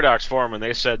on the computer. Paradox forum, and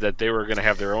they said that they were going to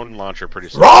have their own launcher pretty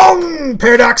soon. Wrong!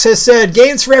 Paradox has said,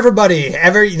 games for everybody.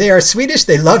 They are Swedish.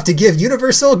 They love to give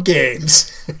universal games.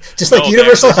 Just like No, they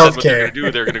universal actually said what they're healthcare. going to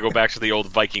do, they're going to go back to the old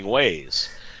Viking ways,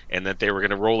 and that they were going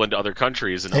to roll into other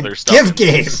countries and other And stuff. give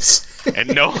games.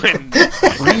 And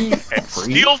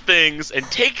steal things and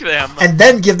take them And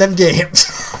then give them games.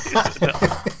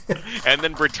 and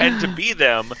then pretend to be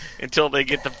them until they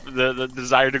get the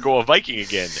desire to go a Viking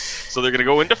again. So they're going to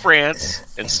go into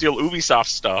France and steal Ubisoft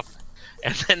stuff,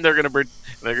 and then they're going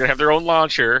to have their own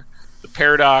launcher, the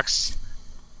Paradox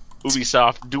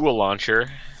Ubisoft Dual Launcher.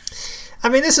 I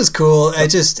mean, this is cool. I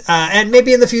just, and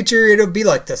maybe in the future it'll be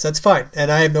like this. That's fine.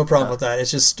 And I have no problem with that.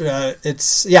 It's just,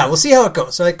 we'll see how it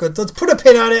goes. Right? Let's put a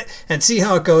pin on it and see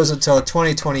how it goes until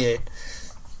 2028.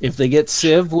 If they get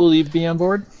Civ, will you be on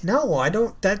board? No, I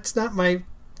don't. That's not my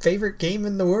favorite game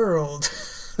in the world.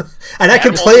 And I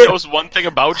can Adam play only it. knows one thing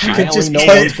about you. I can just only know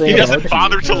play one it. thing He doesn't about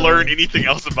bother you. to learn anything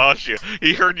else about you.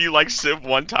 He heard you like Civ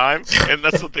one time, and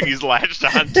that's the thing he's latched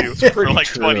onto for pretty like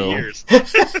 20 true. years.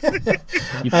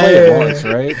 You played it once,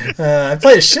 right? I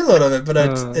played a shitload of it, but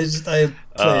I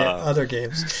play other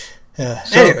games.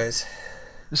 Anyways.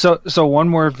 So one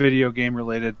more video game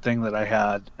related thing that I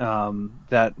had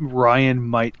that Ryan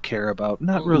might care about.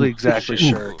 Not really exactly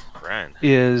sure. Ryan.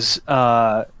 Is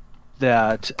that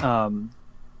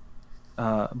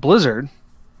Blizzard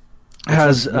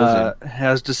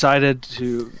has decided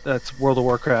to, that's World of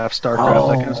Warcraft, StarCraft,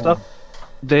 that kind of stuff.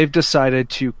 They've decided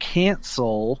to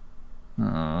cancel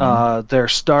their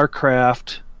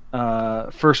StarCraft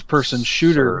first-person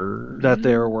shooter that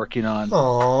they were working on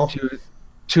Oh.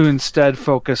 to instead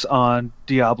focus on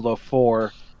Diablo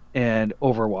 4 and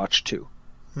Overwatch 2.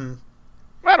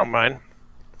 I don't mind.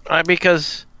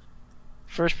 Because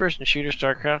first-person shooter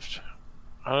StarCraft,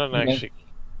 I don't actually.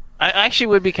 I actually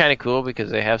would be kind of cool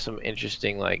because they have some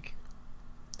interesting like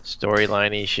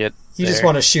storyline-y shit. You just there.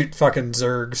 want to shoot fucking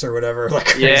Zergs or whatever. Like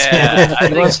crazy. Yeah, I He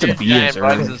think wants to shooting be a giant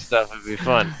bugs Zerg. and stuff would be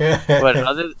fun. But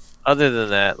other than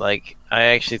that, like I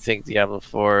actually think Diablo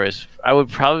 4 is. I would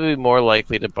probably be more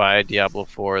likely to buy Diablo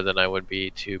 4 than I would be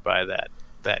to buy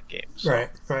that game. So.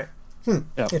 Right. Yeah.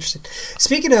 Interesting.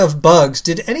 Speaking of bugs,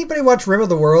 did anybody watch Rim of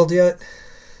the World yet?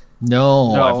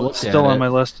 No, I've No, looked it's still at on it. my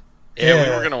list. Yeah, we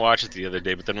Yeah. were gonna watch it the other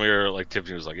day, but then we were like,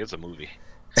 Tiffany was like, "It's a movie."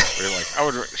 They're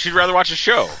like, she'd rather watch a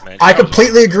show, man. I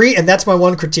completely agree, and that's my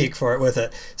one critique for it with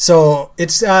it. So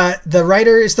it's the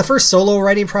writer. It's the first solo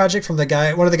writing project from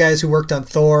one of the guys who worked on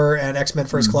Thor and X-Men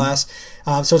First Class.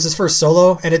 So it's his first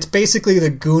solo, and it's basically the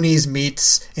Goonies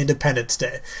meets Independence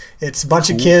Day. It's a bunch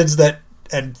of kids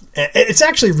and it's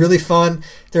actually really fun.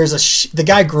 There's the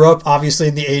guy grew up obviously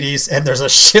in the 80s, and there's a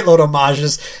shitload of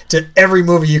homages to every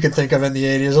movie you can think of in the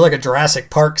 80s. There's like a Jurassic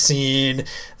Park scene.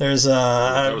 There's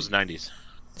that was 90s.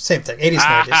 Same thing, 80s,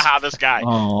 90s. This guy.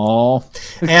 Oh,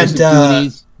 And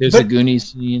there's a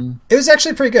Goonies scene. it was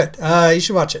actually pretty good. You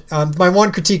should watch it. My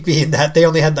one critique being that they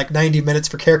only had like 90 minutes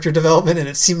for character development, and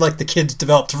it seemed like the kids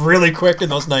developed really quick in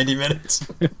those 90 minutes.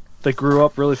 They grew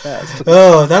up really fast.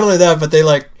 Oh, not only that, but they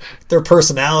their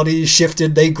personalities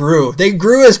shifted. They grew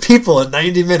as people in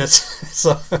 90 minutes.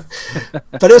 So,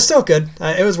 but it was still good.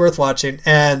 It was worth watching.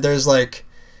 And there's like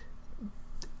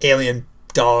alien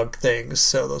dog things,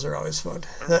 so those are always fun.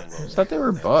 I thought they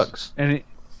were bugs. Any,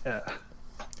 Yeah.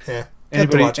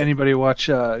 Watch it. anybody watch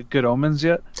Good Omens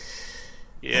yet?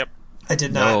 Yep. I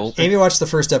did not. No. Amy watched the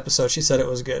first episode. She said it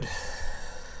was good.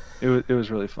 It was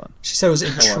really fun. She said it was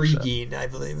that. intriguing, I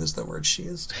believe is the word she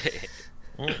used.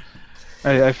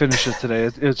 I finished it today.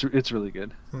 It's really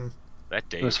good. That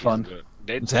day It was fun.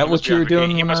 Is Is that what you were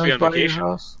doing when I was on by your vacation.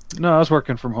 house? No, I was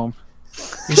working from home.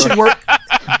 You should work.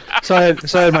 So I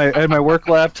had my work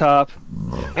laptop,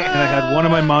 and I had one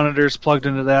of my monitors plugged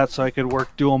into that, so I could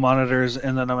work dual monitors,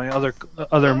 and then my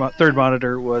third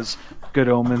monitor was Good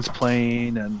Omens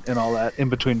playing and all that in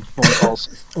between phone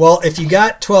calls. Well, if you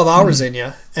got 12 hours in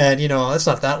you, and that's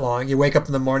not that long, you wake up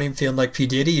in the morning feeling like P.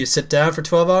 Diddy, you sit down for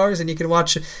 12 hours, and you can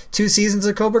watch 2 seasons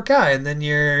of Cobra Kai, and then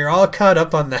you're all caught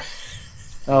up on that.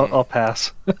 I'll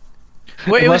pass.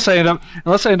 Wait, unless I end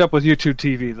up with YouTube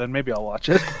TV, then maybe I'll watch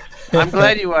it. I'm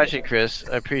glad you watch it, Chris.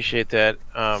 I appreciate that.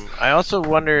 I also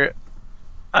wonder.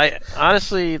 I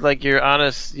honestly, like, you're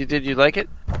honest. Did you like it?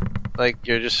 Like,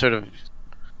 you're just sort of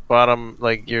bottom.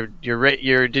 Like, you're.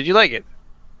 Did you like it?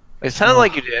 It sounded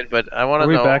like you did, but I want Are to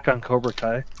we know. back on Cobra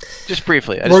Kai? Just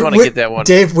briefly. I just want to get that one.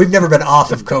 Dave, we've never been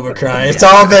off of Cobra Kai. It's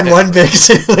all been one big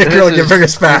girl. You bring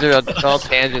us back. These are all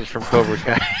tangents from Cobra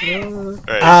Kai. All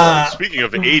right, speaking of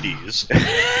the 80s,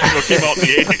 what came out in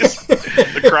the 80s?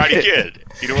 The Karate Kid.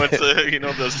 You know what's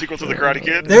the sequel to the Karate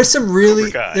Kid? There's some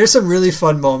really Cobra Kai. there's some really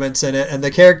fun moments in it, and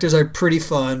the characters are pretty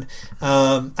fun.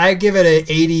 I give it an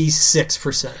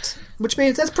 86%, which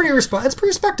means that's pretty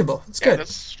respectable. It's good.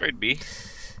 That's straight B.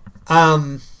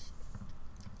 And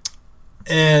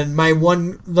my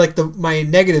my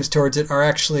negatives towards it are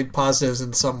actually positives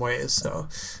in some ways. So,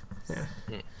 yeah.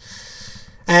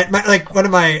 And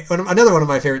another one of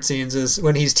my favorite scenes is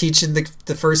when he's teaching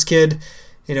the first kid,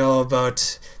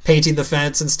 about painting the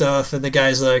fence and stuff, and the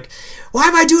guy's like, "Why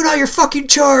am I doing all your fucking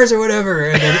chores or whatever?"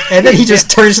 And then he just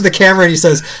turns to the camera and he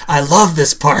says, "I love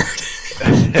this part."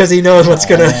 Because he knows what's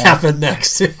going to happen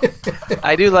next.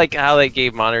 I do like how they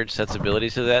gave modern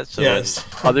sensibilities to that. So Yes.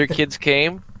 when other kids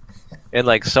came, and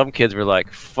like some kids were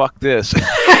like, "Fuck this,"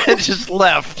 and just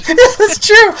left. That's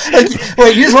true. Like,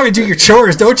 wait, you just want me to do your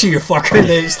chores, don't you, you fucker? And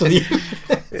they just leave.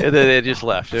 And then they just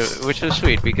left, which was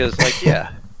sweet because, like,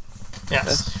 yeah, Yes.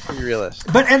 that's pretty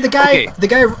realistic. The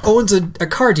guy owns a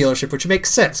car dealership, which makes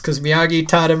sense because Miyagi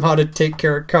taught him how to take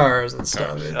care of cars and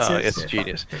stuff. It's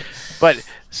genius. But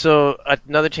so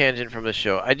another tangent from the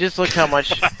show. I just looked how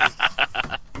much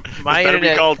my Better be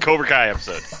internet called Cobra Kai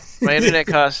episode. my internet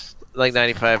costs like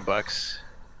 $95.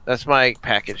 That's my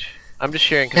package. I'm just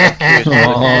sharing because I'm curious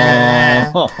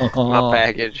about my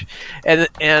package. And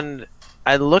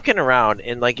I'm looking around,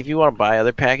 and like if you want to buy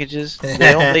other packages,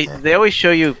 they always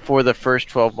show you for the first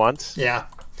 12 months. Yeah.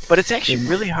 But it's actually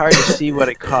really hard to see what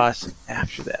it costs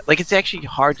after that. Like, it's actually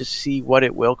hard to see what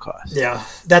it will cost. Yeah.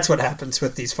 That's what happens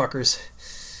with these fuckers.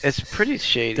 It's pretty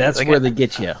shady. That's Like, where they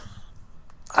get you.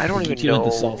 I don't Get even you know.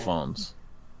 with the cell phones.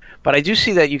 But I do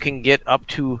see that you can get up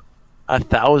to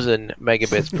 1,000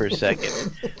 megabits per second,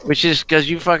 which is because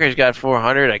you fuckers got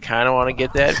 400. I kind of want to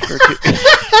get that for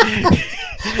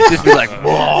just be like,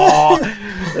 whoa,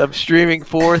 I'm streaming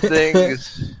 4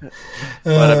 things,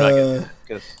 but I'm not gonna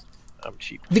because I'm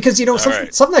cheap. Because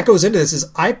right. something that goes into this is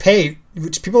I pay,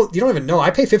 which people you don't even know.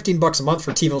 I pay $15 a month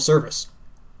for TiVo service,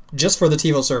 just for the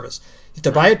TiVo service. You have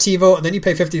to buy a TiVo, and then you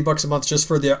pay $15 a month just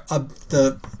for the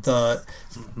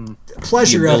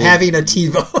pleasure of having a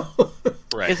TiVo.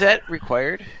 Right. Is that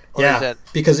required? Or Yeah, is that...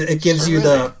 because it gives you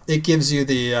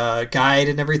the guide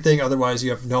and everything. Otherwise, you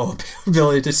have no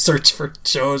ability to search for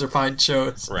shows or find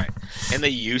shows. Right. And they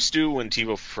used to, when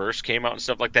TiVo first came out and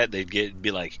stuff like that, they'd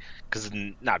be like, because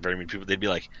not very many people, they'd be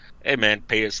like, "Hey man,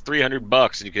 pay us $300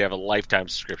 and you could have a lifetime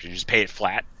subscription. You just pay it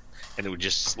flat, and it would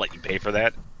just let you pay for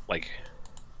that. Like,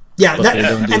 Yeah, But they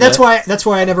don't do and that's that?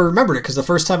 why I never remembered it, because the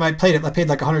first time I played it, I paid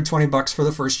like $120 for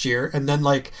the first year, and then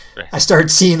like Right. I started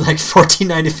seeing like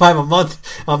 $14.95 a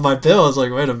month on my bill. I was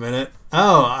like, wait a minute,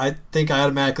 oh, I think I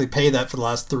automatically pay that for the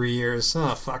last 3 years.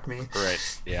 Oh, fuck me.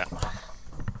 right, yeah.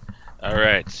 All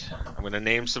right, I'm gonna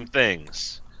name some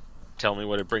things. Tell me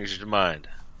what it brings you to mind.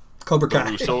 Cobra The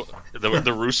Kai,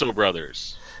 the Russo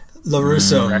brothers,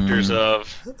 LaRusso, directors of,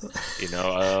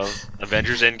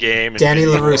 Avengers Endgame, Danny Infinity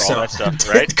War, LaRusso. all that stuff,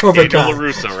 right? Cobra Daniel Kai.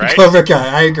 LaRusso, right? Cobra Kai,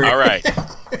 I agree. All right,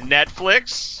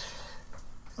 Netflix,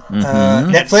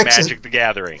 Netflix Magic the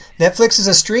Gathering, Netflix is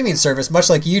a streaming service, much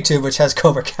like YouTube, which has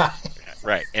Cobra Kai.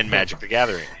 right, and Magic the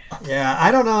Gathering. Yeah,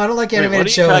 I don't know. I don't like animated what are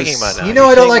you shows. talking about now? You know I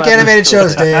You're don't saying like about animated this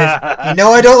shows, Dave. You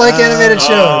know I don't like animated shows.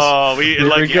 Oh,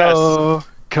 Here we go.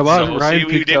 Come on, So, Ryan.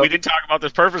 see, we didn't talk about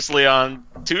this purposely on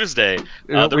Tuesday.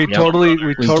 The we Russo totally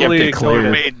brothers, kept it ignored clear. it.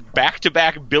 who made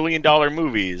back-to-back billion-dollar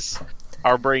movies,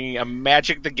 are bringing a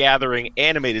Magic the Gathering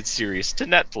animated series to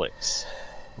Netflix.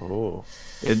 Ooh.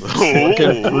 It's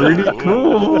looking pretty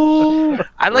cool.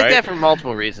 I like Right? that for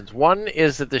multiple reasons. One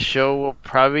is that the show will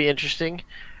probably be interesting,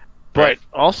 but Right.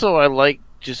 also I like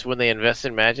just when they invest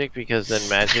in Magic, because then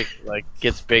Magic like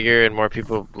gets bigger and more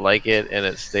people like it, and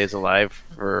it stays alive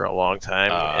for a long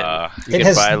time. And you It can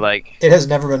has- buy like It has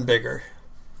never been bigger.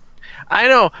 I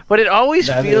know, but it always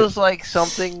That feels like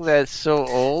something that's so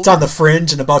old. It's on the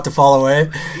fringe and about to fall away.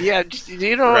 Yeah, just, do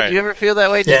you know? Right. Do you ever feel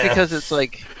that way? Just Yeah. because it's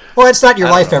like Well, it's not your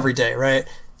I don't life know. every day, right?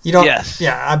 You don't. Yes.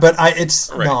 Yeah, but it's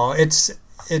Right. no, it's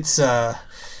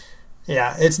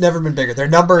yeah, it's never been bigger. Their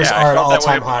numbers Yeah, are at I felt that way.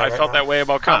 all-time high. I right felt now. that way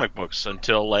about comic books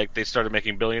until like they started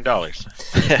making $1 billion.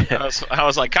 I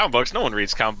was like, comic books? No one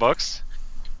reads comic books.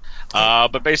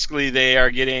 But basically, they are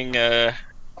getting.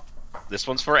 This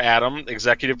one's for Adam,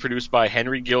 executive produced by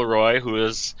Henry Gilroy, who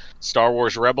is Star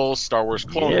Wars Rebels, Star Wars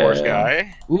Clone Yeah. Wars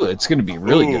guy. Ooh, it's gonna be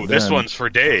really Ooh, good. this then. one's for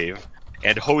Dave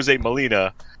and Jose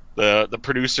Molina, the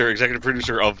executive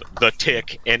producer of The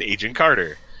Tick and Agent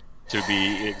Carter, to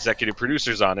be executive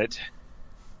producers on it.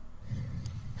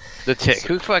 the Tick.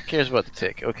 Who the fuck cares about the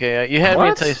Tick? Okay, you had me What?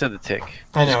 until you said the Tick.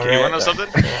 I know, Can you want right? to know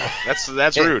something?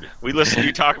 That's rude. We listen.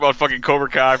 You talk about fucking Cobra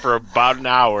Kai for about an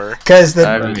hour. Because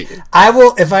I mean, I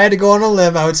will, if I had to go on a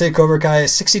limb, I would say Cobra Kai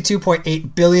is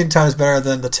 62.8 billion times better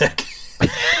than the Tick.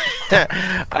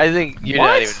 I think you're What?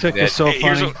 not even. Tick was so Hey,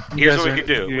 here's funny. what, You here's guys what we are- could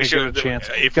do. you We gotta should give it a chance.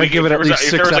 If Gotta give it at least if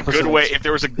 6 there was a good way, episodes. if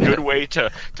there was a good way to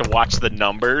watch the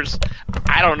numbers,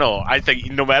 I don't know. I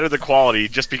think no matter the quality,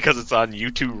 just because it's on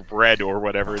YouTube Red or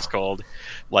whatever it's called,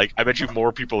 like I bet you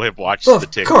more people have watched Well, the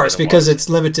of Tick. course, than it because was. it's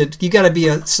limited. You got to be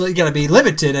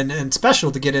limited and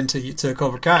special to get into to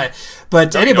Cobra Kai.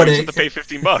 But No, you don't anybody, have to pay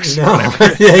 $15.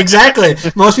 no, yeah, exactly.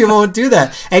 Most people won't do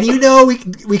that. And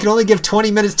we can only give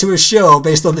 20 minutes to a show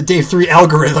based on the Dave 3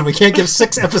 algorithm. We can't give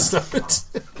 6 episodes.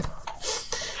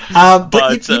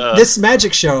 But this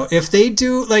Magic show, if they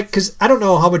do, like, because I don't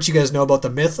know how much you guys know about the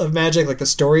myth of Magic, like the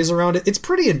stories around it, it's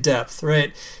pretty in depth,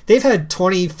 right? They've had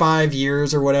 25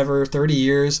 years or whatever, 30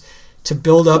 years to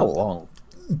build so up long.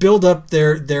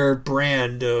 their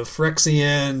brand of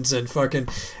Phyrexians and fucking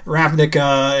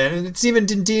Ravnica, and it's even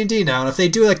in D&D now. And if they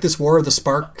do like this War of the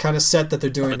Spark kind of set that they're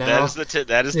doing But now,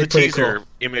 that is the pretty teaser cool.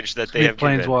 image that they Big have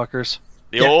given. Planeswalkers.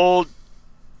 The Yeah. old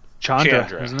Chandra,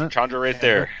 Chandra, isn't it? Chandra right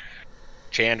there.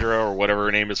 Chandra or whatever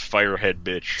her name is, Firehead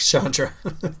bitch. Chandra.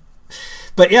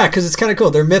 But yeah, because it's kind of cool.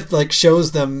 Their myth like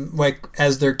shows them like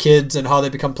as their kids and how they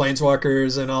become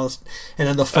planeswalkers and all, and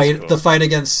then cool. the fight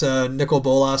against Nicol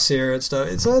Bolas here and stuff.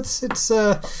 It's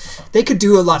they could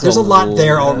do a lot. There's a lot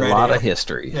there already. A lot of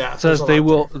history. Yeah, It there's says a they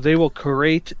lot will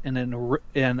create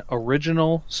an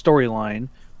original storyline,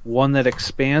 one that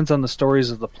expands on the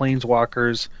stories of the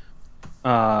Planeswalkers,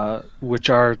 which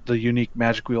are the unique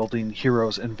magic wielding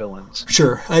heroes and villains. there.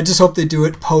 Sure, I just hope they do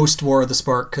it post War of the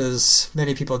Spark because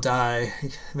many people die,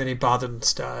 many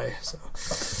Bothans die. So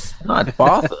Not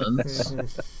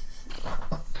Bothans.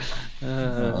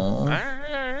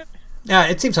 yeah,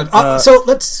 it seems fun. So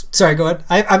let's. Sorry, go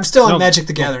ahead. I'm still on No, Magic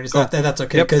the go, Gathering. Is go. that's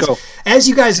okay? Yep, Because go. as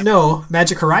you guys know,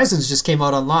 Magic Horizons just came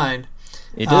out online.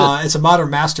 It did. It's a Modern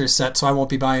Masters set, so I won't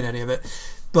be buying any of it.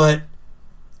 But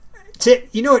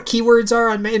you know what keywords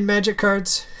are in Magic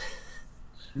cards?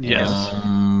 Yes.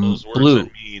 Those words Blue.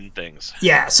 that mean things.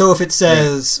 Yeah. So if it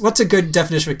says, what's a good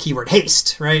definition of a keyword?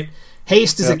 Haste, right?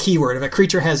 Haste is a keyword. If a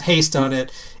creature has haste on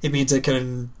it, it means it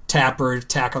can tap or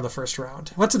attack on the first round.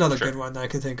 What's another good one that I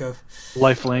could think of?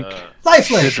 Lifelink.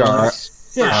 Lifelink. Char-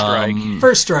 Yeah. Strike.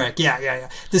 First strike. Yeah.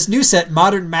 This new set,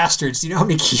 Modern Masters. Do you know how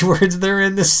many keywords there are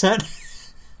in this set?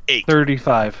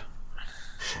 35.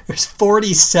 There's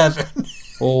 47.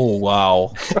 Oh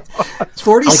wow. How many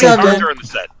 47. cards are in the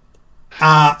set?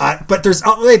 But there's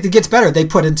it gets better. They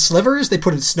put in slivers, they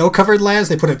put in snow-covered lands,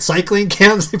 they put in cycling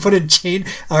camps, they put in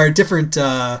different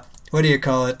what do you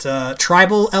call it?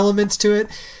 Tribal elements to it.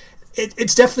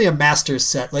 It's definitely a master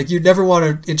set. Like, you'd never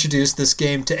want to introduce this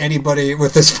game to anybody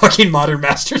with this fucking modern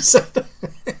master set.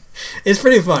 It's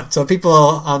pretty fun. So people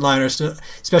online are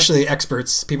especially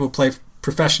experts, people who play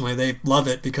professionally, they love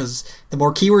it because the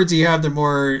more keywords you have, the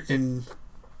more in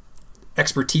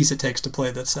expertise it takes to play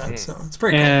that set. So it's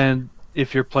pretty cool. And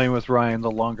if you're playing with Ryan,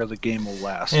 the longer the game will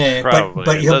last. Yeah, Probably.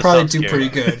 but It he'll does probably sound do scary. pretty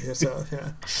good. So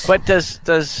yeah. But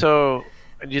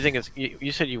do you think it's?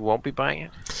 You said you won't be buying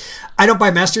it. I don't buy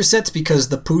master sets because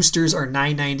the boosters are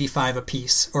 $9.95 a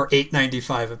piece or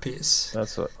 $8.95 a piece.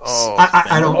 That's what. Oh,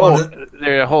 I don't want to.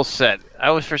 They're a whole set. I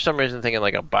was for some reason thinking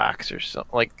like a box or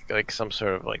something, like some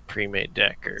sort of like pre-made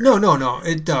deck or. No.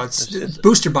 It's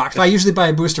booster box. I usually buy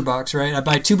a booster box, right? I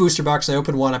buy 2 booster boxes. I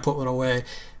open one, I put one away.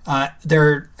 I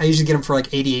usually get them for like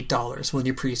 $88 when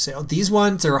you pre-sale. These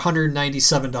ones are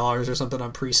 $197 or something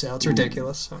on pre-sale. It's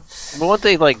ridiculous. So. But won't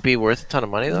they like be worth a ton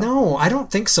of money though? No, I don't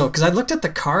think so because I looked at the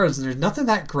cards and there's nothing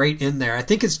that great in there. I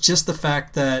think it's just the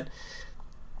fact that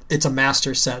it's a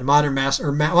master set. Modern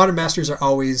masters are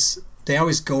always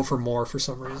go for more for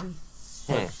some reason.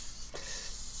 I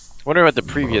wonder about the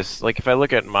previous. Like if I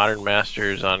look at Modern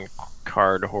Masters on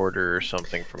Card Hoarder or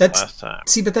something from last time.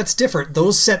 See, but that's different.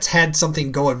 Those sets had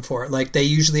something going for it. Like they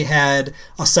usually had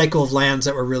a cycle of lands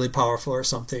that were really powerful or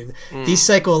something. These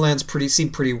cycle of lands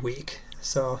seem pretty weak.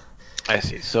 So I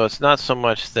see. So it's not so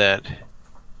much that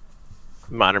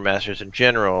Modern Masters in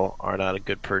general are not a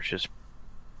good purchase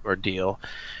or deal.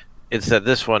 It's that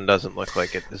this one doesn't look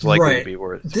like it is likely to be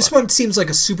worth its this money. one seems like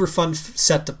a super fun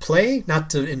set to play, not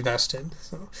to invest in.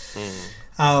 So,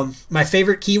 my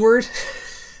favorite keyword,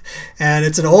 and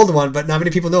it's an old one, but not many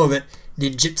people know of it,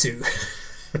 ninjutsu.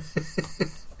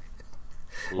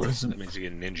 It means you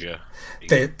get a ninja.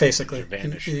 Basically,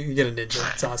 Vanish. you get a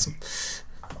ninja. It's awesome.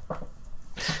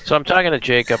 So I'm talking to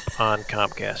Jacob on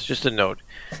Comcast, just a note.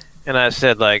 And I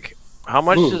said, like, how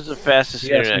much does the fastest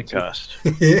Yes, me internet too. cost?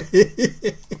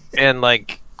 And,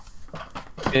 like,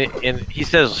 and he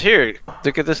says, here,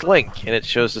 look at this link. And it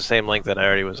shows the same link that I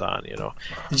already was on, you know.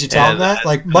 Did you tell him And that?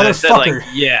 Like, and I said, like, motherfucker.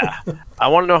 yeah. I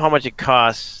want to know how much it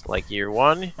costs, like, year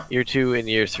 1, year 2, and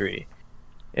year 3.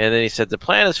 And then he said, the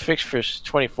plan is fixed for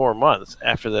 24 months.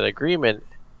 After that agreement,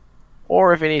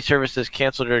 or if any service is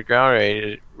canceled or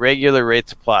downgraded, regular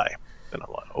rates apply. And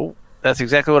I'm like, oh, that's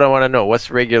exactly what I want to know. What's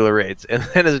regular rates? And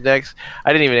then his next,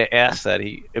 I didn't even ask that.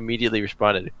 He immediately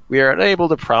responded, we are unable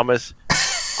to promise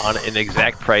on an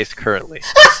exact price currently.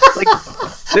 Like,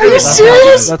 Are you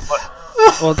serious?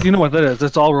 Well, you know what that is.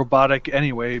 It's all robotic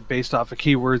anyway, based off of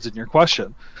keywords in your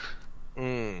question.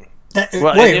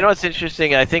 Well, and you know what's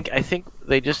interesting? I think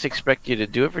they just expect you to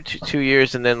do it for 2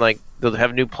 years, and then like they'll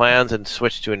have new plans and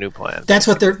switch to a new plan. That's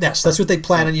what that's what they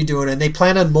plan on you doing, and they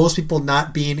plan on most people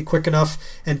not being quick enough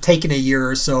and taking a year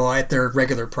or so at their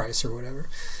regular price or whatever.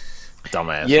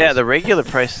 Dumbass. Yeah, the regular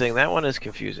price thing, that one is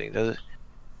confusing.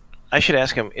 I should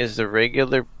ask him, is the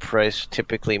regular price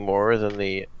typically more than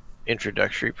the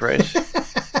introductory price?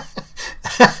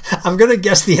 I'm gonna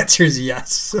guess the answer is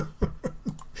yes.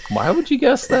 Why would you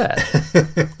guess that?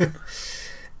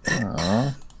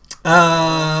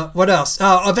 What else?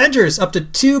 Avengers up to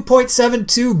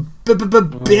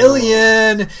 2.72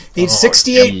 billion. Need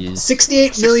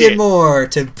 68 million shit. more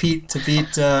to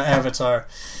beat Avatar.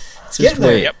 It's getting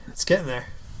there. wait. Yep. It's getting there.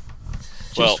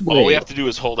 Well, Just all we wait. have to do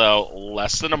is hold out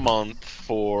less than a month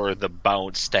for the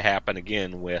bounce to happen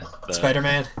again with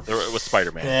Spider-Man. With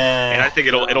Spider-Man. Yeah. And I think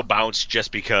it'll bounce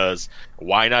just because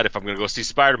why not? If I'm going to go see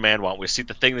Spider-Man, why don't we see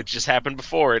the thing that just happened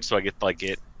before it so I get like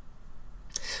it?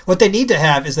 What they need to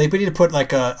have is they need to put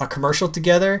like a commercial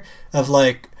together of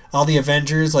like all the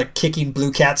Avengers like kicking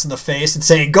blue cats in the face and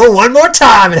saying, "Go one more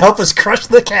time and help us crush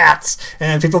the cats."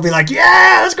 And people be like,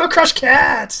 "Yeah, let's go crush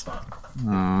cats."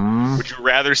 Would you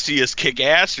rather see us kick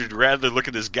ass or would you rather look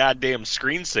at this goddamn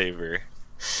screensaver?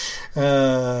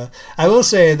 I will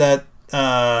say that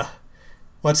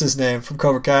what's his name from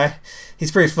Cobra Kai?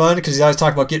 He's pretty fun because he's always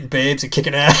talking about getting babes and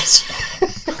kicking ass.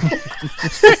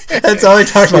 That's all he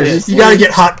talks about. You gotta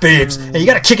get hot babes and you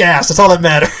gotta kick ass. That's all that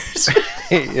matters.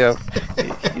 Yeah,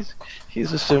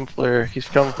 he's a simpler. He's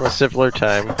come from a simpler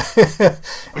time.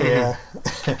 Yeah.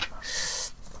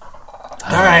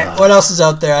 All right. What else is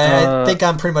out there? I think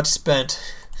I'm pretty much spent.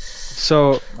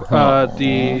 So we have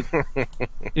the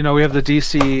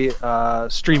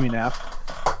DC streaming app,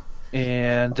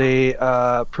 and they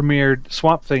premiered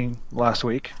Swamp Thing last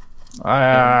week.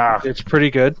 It's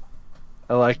pretty good.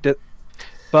 I liked it,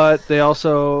 but they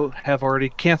also have already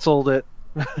canceled it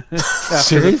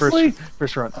after the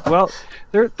first run. Well,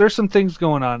 there's some things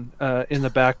going on in the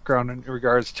background in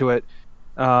regards to it.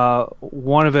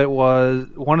 One of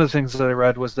the things that I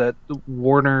read was that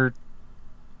Warner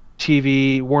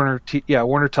Television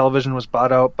was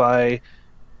bought out by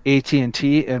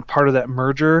AT&T, and part of that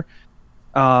merger,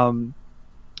 they're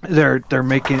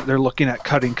looking at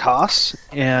cutting costs,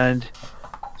 and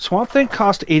Swamp Thing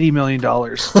cost $80 million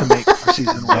to make for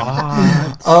season 1.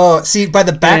 Oh, see, by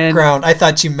the background, I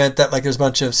thought you meant that like there's a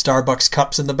bunch of Starbucks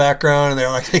cups in the background, and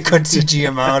they're like they couldn't CG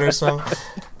them out or something.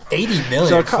 $80 million.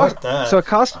 So it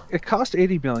cost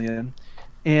 $80 million,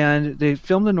 and they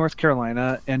filmed in North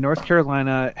Carolina, and North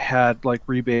Carolina had like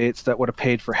rebates that would have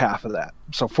paid for half of that,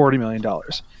 so $40 million.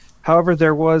 However,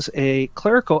 there was a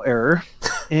clerical error,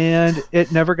 and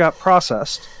it never got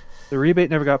processed. The rebate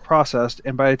never got processed,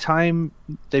 and by the time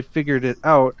they figured it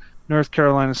out, North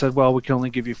Carolina said, "Well, we can only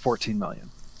give you $14 million."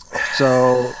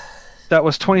 So that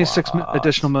was $26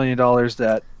 additional million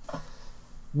that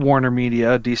Warner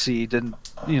Media, DC, didn't,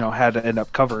 had to end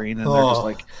up covering, and they're just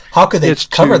like, how could they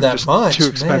cover that much? Too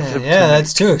expensive. Man, yeah,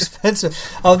 that's too expensive.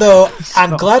 Although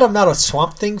I'm glad I'm not a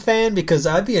Swamp Thing fan, because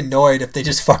I'd be annoyed if they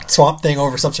just fucked Swamp Thing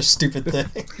over such a stupid thing.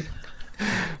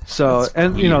 So,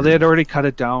 and they had already cut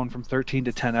it down from 13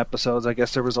 to 10 episodes. I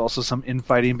guess there was also some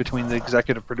infighting between the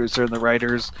executive producer and the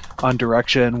writers on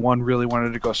direction. One really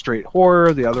wanted to go straight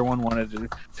horror, the other one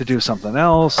wanted to do something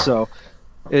else. So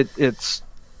it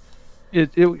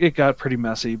got pretty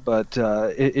messy. But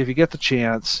if you get the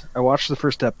chance, I watched the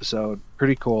first episode.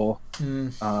 Pretty cool.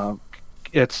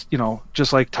 It's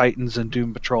just like Titans and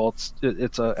Doom Patrol.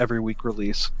 It's a every week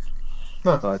release.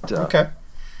 Huh. But okay.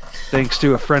 Thanks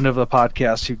to a friend of the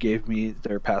podcast who gave me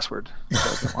their password.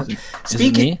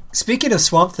 Speaking of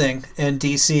Swamp Thing and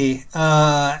DC,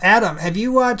 Adam, have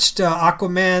you watched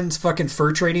Aquaman's fucking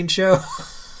fur trading show?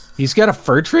 He's got a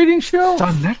fur trading show? It's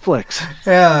on Netflix.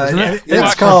 Yeah,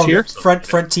 it's called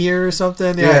Frontier or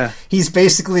something. Yeah. He's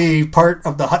basically part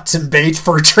of the Hudson Bay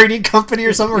Fur Trading Company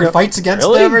or something, where he fights against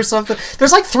them or something.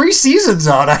 There's like 3 seasons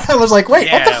on it. I was like,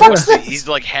 wait, what the fuck's this? He's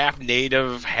like half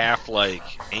native, half like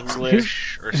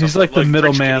English or something. He's like the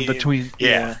middleman French-Canadian. between...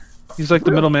 Yeah. He's like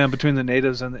the middleman between the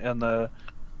natives and the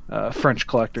French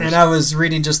collectors. And I was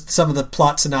reading just some of the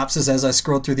plot synopsis as I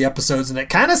scrolled through the episodes, and it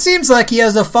kind of seems like he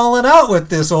has a falling out with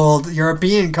this old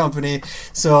European company.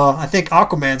 So I think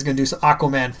Aquaman's going to do some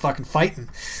Aquaman fucking fighting.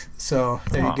 So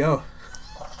there you go.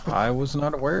 I was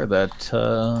not aware of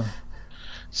that.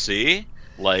 See?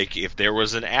 Like, if there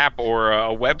was an app or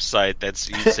a website that's,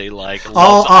 you'd say, like,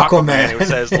 All loves Aquaman. It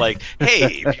says, like,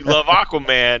 hey, if you love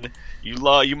Aquaman,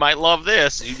 you might love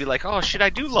this. And you'd be like, oh, shit,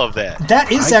 I do love that.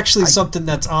 That is actually something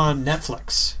that's on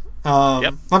Netflix.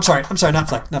 Yep. I'm sorry, not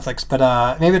Netflix,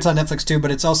 but maybe it's on Netflix too, but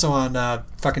it's also on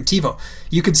fucking TiVo.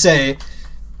 You could say,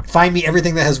 find me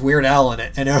everything that has Weird Al in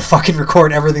it, and it'll fucking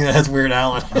record everything that has Weird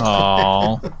Al in it.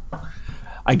 Oh.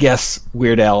 I guess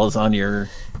Weird Al is on your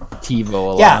TiVo a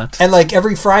lot. Yeah, and like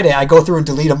every Friday I go through and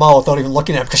delete them all without even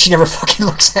looking at them, because she never fucking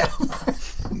looks at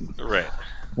them. Right.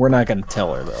 We're not going to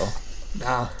tell her, though.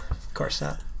 No, of course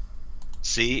not.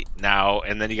 See, now,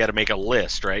 and then you got to make a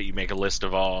list, right? You make a list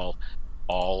of all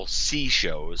C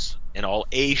shows and all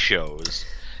A shows,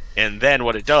 and then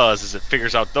what it does is it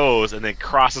figures out those and then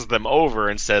crosses them over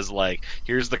and says, like,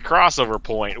 here's the crossover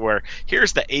point where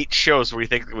here's the 8 shows where we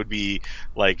think it would be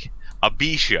like a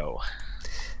B show.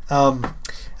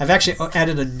 I've actually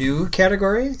added a new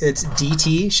category. It's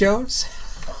DT shows.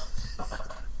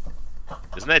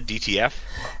 Isn't that DTF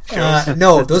shows?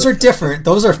 No, those are different.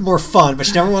 Those are more fun, but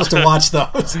she never wants to watch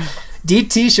those.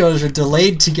 DT shows are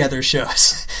delayed together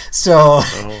shows. So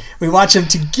we watch them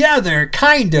together,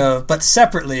 kind of, but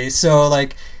separately. So,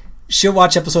 like, she'll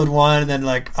watch episode 1, and then,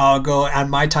 like, I'll go on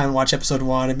my time and watch episode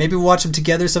 1, and maybe we'll watch them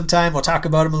together sometime. We'll talk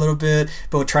about them a little bit,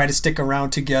 but we'll try to stick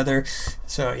around together.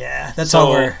 So, yeah, that's how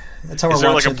we're watching. Is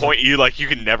there like a point you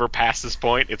can never pass this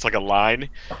point? It's like a line.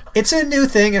 It's a new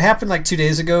thing. It happened like 2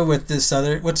 days ago with this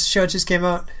other. What's the show that just came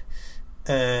out?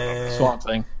 Swamp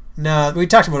Thing. No, we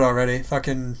talked about it already.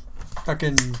 Fucking.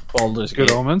 Baldur's Good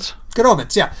Gate. Omens. Good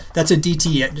Omens. Yeah, that's a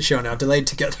DT show now, delayed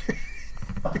together.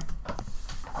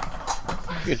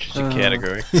 Interesting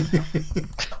category.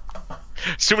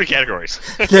 So many categories.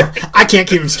 I can't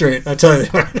keep them straight. I tell you.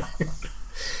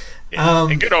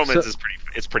 And Good Omens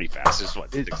is pretty fast. It's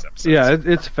what, 6 episodes? Yeah,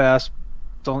 it's fast.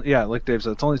 It's only, like Dave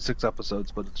said, it's only 6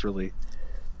 episodes, but it's really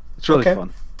Okay.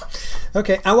 fun.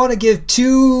 Okay, I want to give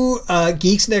 2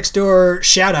 Geeks Next Door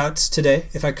shout-outs today,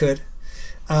 if I could.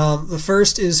 The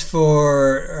first is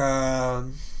for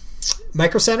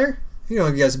Micro Center.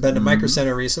 You guys have been to Micro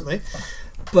Center recently.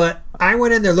 But I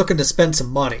went in there looking to spend some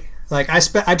money. Like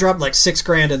I dropped like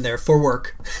 $6,000 in there for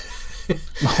work.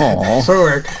 Aw. For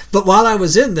work. But while I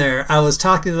was in there, I was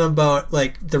talking to them about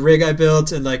like the rig I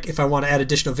built and like if I want to add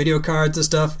additional video cards and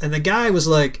stuff. And the guy was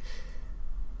like,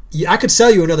 "Yeah, I could sell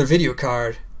you another video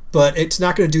card, but it's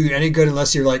not going to do you any good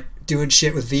unless you're like doing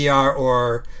shit with VR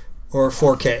or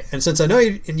 4K. And since I know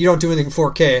you don't do anything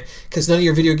 4K because none of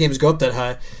your video games go up that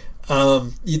high,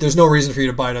 there's no reason for you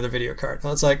to buy another video card." And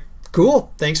I was like,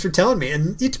 "Cool, thanks for telling me."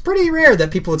 And it's pretty rare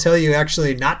that people tell you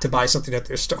actually not to buy something at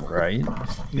their store. Right.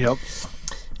 Yep.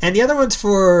 And the other one's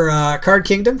for Card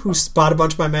Kingdom, who bought a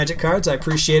bunch of my Magic cards. I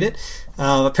appreciate it.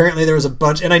 Apparently there was a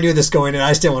bunch, and I knew this going in,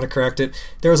 I still want to correct it.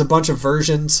 There was a bunch of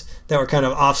versions that were kind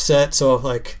of offset. So,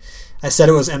 like, I said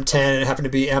it was M10, and it happened to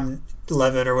be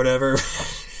M11 or whatever.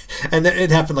 And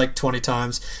it happened like 20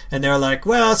 times. And they were like,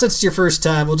 "Well, since it's your first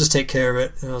time, we'll just take care of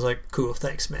it." And I was like, "Cool,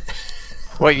 thanks, man."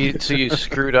 What, so you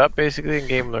screwed up basically and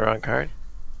gave him the wrong card?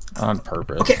 On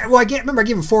purpose. Okay, well, I gave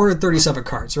him 437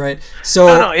 cards, right? So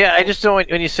No, yeah, I just don't.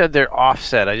 When you said they're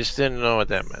offset, I just didn't know what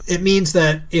that meant. it means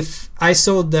that if I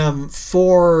sold them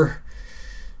 4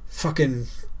 fucking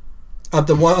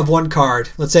of one card,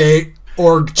 let's say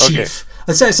Org Chief. Okay.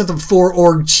 Let's say I sent them 4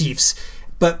 Org Chiefs,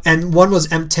 and one was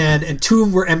M10 and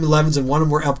 2 were M11s and 1 of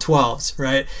them were M12s,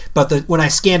 right? But when I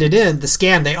scanned it in,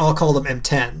 they all called them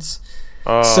M10s.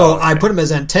 So I put them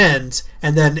as M10s,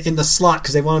 and then in the slot,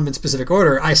 because they want them in specific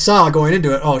order, I saw going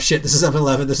into it, oh shit, this is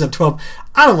M11, this is M12.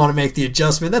 I don't want to make the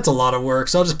adjustment. That's a lot of work.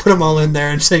 So I'll just put them all in there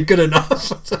and say good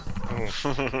enough.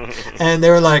 And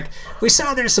they were like, "We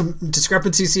saw there's some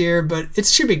discrepancies here, but it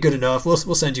should be good enough. We'll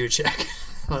send you a check."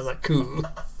 I was like, cool.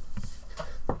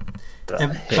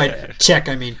 And by check,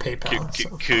 I mean PayPal.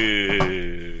 So.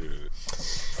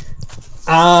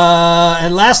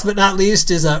 And last but not least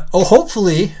is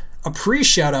hopefully a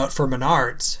pre-shout out for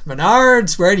Menards.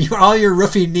 Menards, where do all your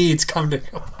roofing needs come to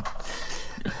go?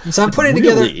 So I'm putting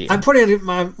Really?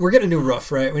 we're getting a new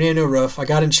roof, right? We need a new roof. I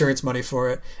got insurance money for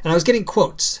it. And I was getting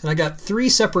quotes. And I got 3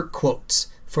 separate quotes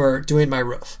for doing my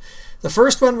roof. The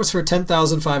first one was for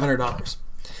 $10,500.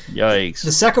 Yikes.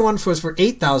 The second one was for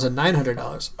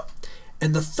 $8,900.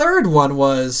 And the third one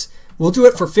was, we'll do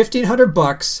it for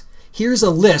 $1,500. Here's a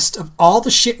list of all the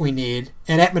shit we need,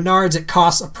 and at Menards it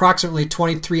costs approximately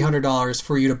 $2,300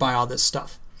 for you to buy all this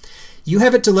stuff. You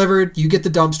have it delivered, you get the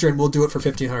dumpster, and we'll do it for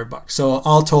 $1,500. So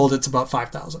all told, it's about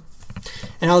 $5,000.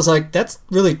 And I was like, that's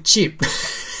really cheap.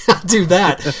 I'll do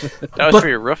that. That was for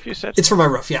your roof, you said? It's for my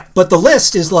roof, yeah. But the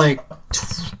list is like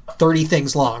 30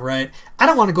 things long, right? I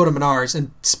don't want to go to Menards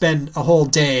and spend a whole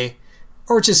day,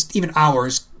 or just even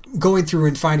hours, going through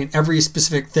and finding every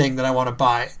specific thing that I want to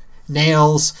buy.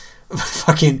 Nails,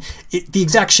 the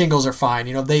exact shingles are fine,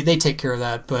 they take care of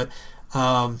that, but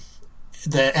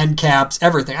the end caps,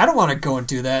 everything, I don't want to go and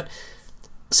do that.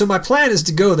 So my plan is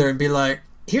to go there and be like,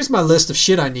 "Here's my list of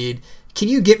shit I need, can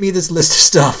you get me this list of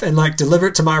stuff and like deliver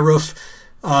it to my roof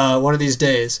one of these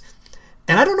days?"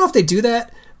 And I don't know if they do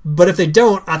that, but if they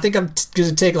don't, I think I'm going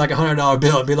to take like a $100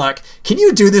 bill and be like, "Can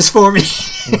you do this for me?"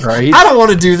 Right. I don't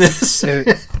want to do this.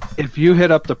 If you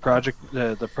hit up the project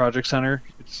center,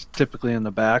 it's typically in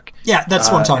the back. Yeah, that's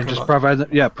what I'm talking and just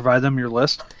about. provide them your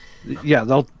list. Yeah,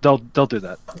 they'll do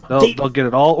that. They'll get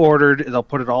it all ordered. They'll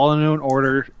put it all in an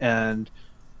order, and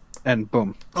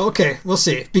boom. Okay, we'll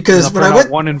see. Because when I out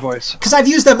went, one invoice, because I've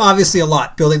used them obviously a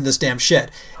lot building this damn shed,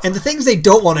 and the things they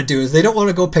don't want to do is they don't want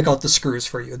to go pick out the screws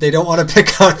for you. They don't want to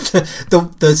pick out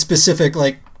the specific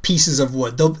like pieces of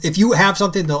wood. If you have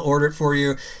something, they'll order it for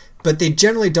you. But they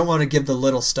generally don't want to give the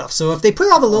little stuff. So if they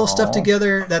put all the little stuff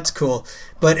together, that's cool.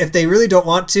 But if they really don't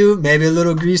want to, maybe a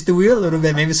little grease the wheel a little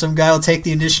bit. Maybe some guy will take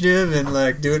the initiative and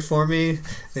like do it for me.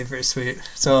 They're very sweet.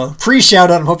 So pre-shout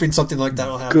out. I'm hoping something like that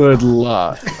will happen. Good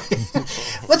luck.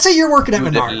 Let's say you're working at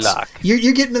Good Menards. luck.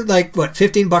 You're getting like what,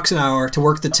 $15 an hour to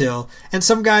work the till, and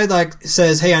some guy like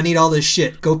says, "Hey, I need all this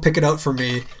shit. Go pick it out for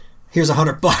me. Here's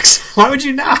 $100." Why would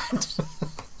you not?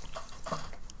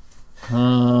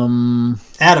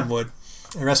 Adam would.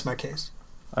 I rest my case.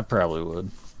 I probably would.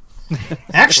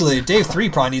 Actually, Dave 3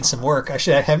 probably needs some work. I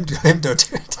should have him do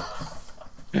it.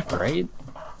 Right?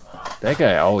 That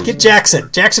guy always... Get Jackson.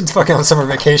 Jackson's fucking on summer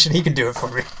vacation. He can do it for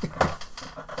me.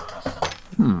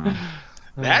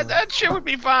 That shit would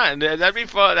be fun. That'd be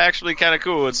fun. Actually, kind of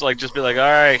cool. It's like just be like,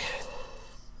 all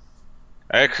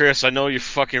right, Chris. I know you're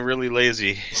fucking really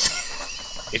lazy.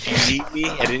 If you need me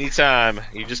at any time,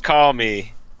 you just call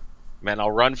me. Man,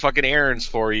 I'll run fucking errands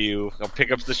for you. I'll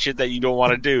pick up the shit that you don't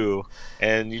want to do,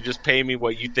 and you just pay me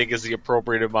what you think is the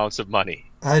appropriate amounts of money.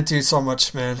 I do so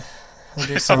much, man. I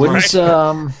do so Wouldn't, much.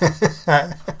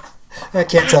 I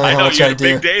can't tell you I how know much you I had a do.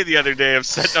 big day the other day of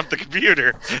setting up the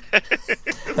computer.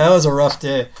 That was a rough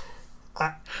day.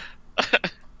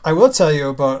 I will tell you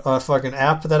about a fucking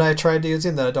app that I tried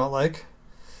using that I don't like.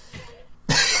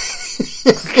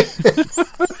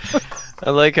 I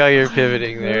like how you're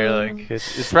pivoting there. Like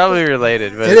it's probably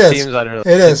related, but It it, is. seems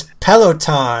unrelated. It is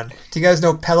Peloton. Do you guys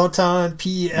know Peloton?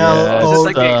 P-E-L-O.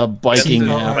 like the biking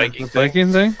T-O-N. app. Biking The thing.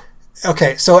 biking thing?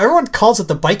 Okay, so everyone calls it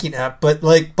the biking app, but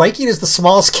like biking is the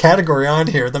smallest category on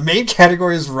here. The main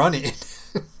category is running.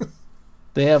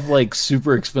 They have like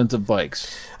super expensive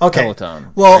bikes. Okay.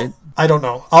 Peloton. Well, right? I don't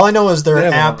know. All I know is they're They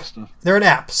an have a lot app. of stuff. They're an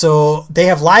app. So they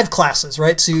have live classes,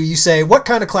 right? So you say, what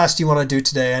kind of class do you want to do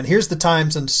today? And here's the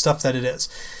times and stuff that it is.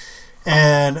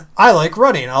 And I like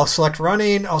running. I'll select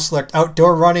running. I'll select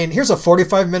outdoor running. Here's a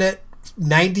 45-minute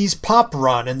 90s pop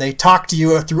run. And they talk to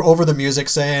you through over the music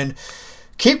saying,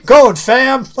 keep going,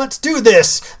 fam. Let's do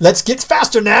this. Let's get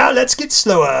faster now. Let's get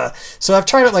slower. So I've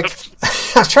tried it like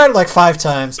I've tried it like 5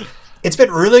 times. It's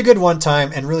been really good one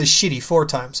time and really shitty 4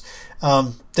 times.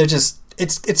 They're just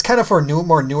it's kind of for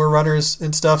more newer runners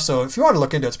and stuff. So if you want to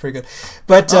look into it, it's pretty good.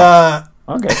 But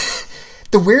Okay.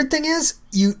 the weird thing is,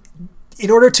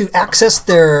 in order to access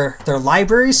their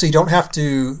library, so you don't have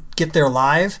to get there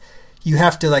live, you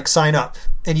have to like sign up,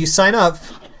 and you sign up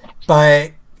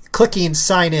by clicking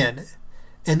sign in.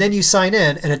 And then you sign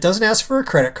in, and it doesn't ask for a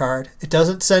credit card. It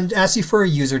doesn't ask you for a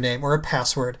username or a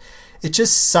password. It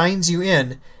just signs you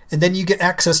in, and then you get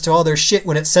access to all their shit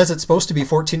when it says it's supposed to be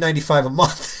 $14.95 a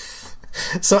month.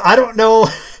 So I don't know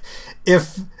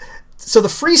if... So the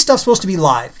free stuff's supposed to be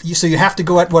live. So you have to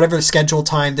go at whatever scheduled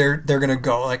time they're going to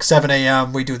go. Like 7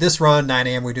 a.m. we do this run, 9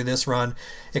 a.m. we do this run,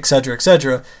 etc.,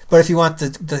 etc. But if you want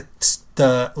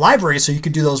the library so you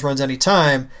can do those runs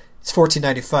anytime, it's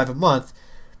 $14.95 a month.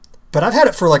 But I've had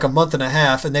it for like a month and a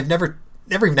half, and they've never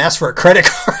even asked for a credit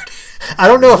card. I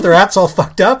don't know if their app's all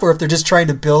fucked up or if they're just trying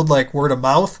to build like word of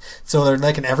mouth, so they're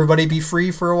making everybody be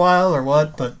free for a while or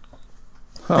what. But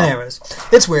anyways,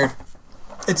 it's weird.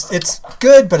 It's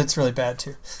good, but it's really bad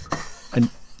too. And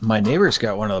my neighbor's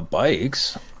got one of the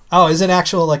bikes. Oh, is it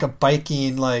actual like a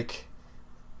biking like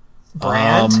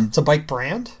brand? It's a bike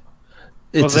brand.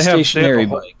 It's Well, a they have a stationary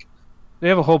whole- bike. They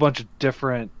have a whole bunch of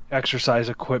different exercise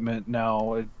equipment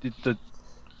now.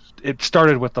 It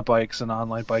started with the bikes and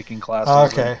online biking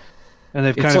classes. Okay. And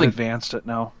they've It's kind of like- advanced it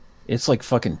now. It's like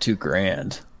fucking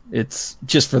 $2,000. It's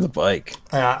just for the bike.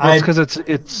 Yeah, Well, I because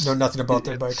it's know nothing about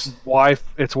their it's bikes.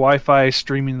 It's Wi-Fi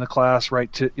streaming the class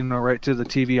right to the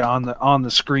TV on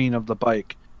the screen of the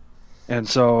bike, and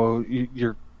so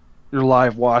you're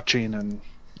live watching and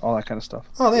all that kind of stuff.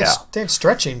 Oh, Yeah. they have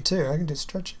stretching too. I can do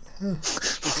stretching. Huh.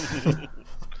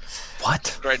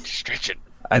 What? Try to stretch it.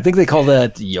 I think they call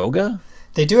that yoga.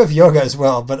 They do have yoga as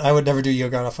well, but I would never do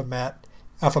yoga off an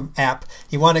app.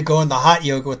 You want to go in the hot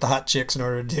yoga with the hot chicks in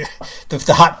order to do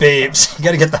the hot babes. You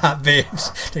got to get the hot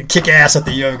babes to kick ass at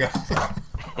the yoga.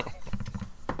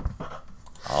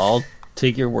 I'll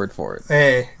take your word for it.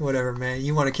 Hey, whatever, man.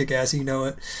 You want to kick ass, you know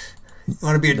it. You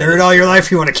want to be a nerd all your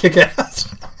life, you want to kick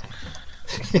ass.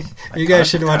 You guys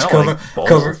should watch kinda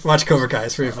watch Cobra Kai.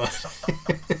 It's pretty fun.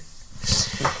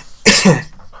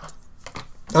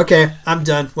 Okay, I'm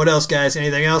done. What else, guys?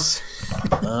 Anything else?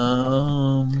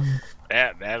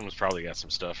 Adam's probably got some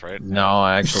stuff, right? No,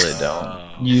 I actually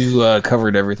don't. You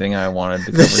covered everything I wanted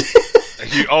to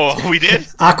cover. Oh, we did.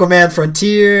 Aquaman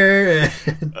Frontier.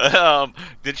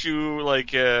 Did you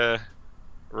like do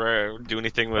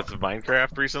anything with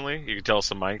Minecraft recently? You can tell us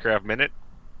some Minecraft minute.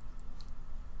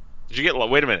 Did you get?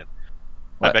 Wait a minute.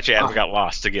 I What? bet you Adam got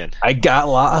lost again. I got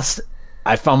lost.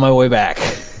 I found my way back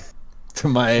to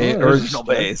my original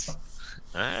base.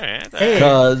 All right. Hey.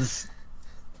 Because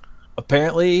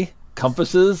apparently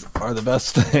compasses are the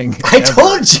best thing. I ever.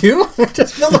 told you.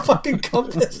 Just build a fucking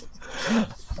compass.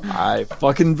 I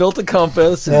fucking built a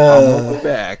compass and found my way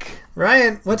back.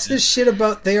 Ryan, what's this shit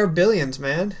about they are billions,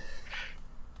 man?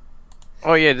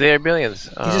 Oh yeah, they are billions.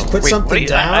 You just put something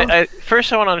down?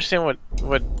 First, I want to understand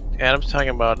what Adam's talking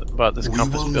about this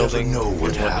compass building.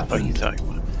 What the fuck you talking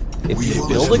about? If you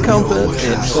build a compass,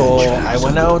 and so I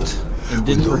went out and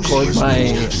didn't record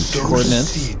my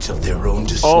coordinates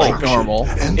like normal.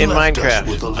 In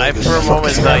Minecraft, I for a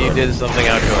moment thought you did something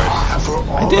outdoors.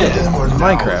 I did in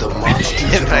Minecraft.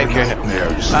 In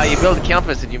Minecraft, you build a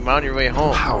compass and you mount your way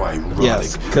home.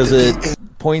 Yes, because it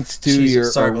points to Jesus, your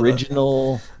sorry about that.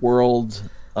 original world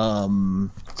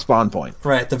spawn point.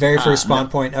 Right, the very first spawn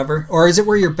point ever. Or is it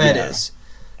where your bed Yeah. is?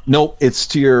 Nope, it's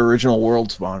to your original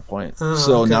world spawn point. Oh,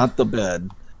 so okay. not the bed.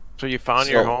 So you found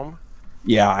your So- home.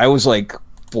 Yeah, I was like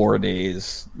 4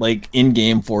 days, like in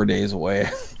game 4 days away.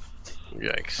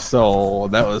 Yikes! So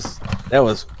that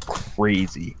was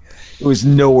crazy. It was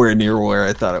nowhere near where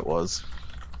I thought it was.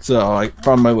 So I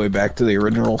found my way back to the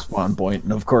original spawn point,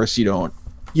 and of course you don't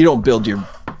build your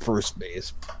first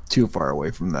base too far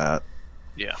away from that.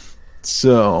 Yeah.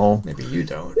 So Maybe you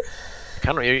don't.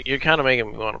 You're kind of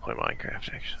making me want to play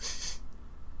Minecraft, actually.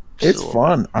 it's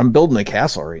fun. I'm building a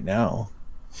castle right now.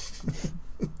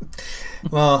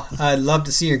 Well, I'd love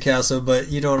to see your castle, but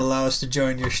you don't allow us to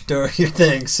join your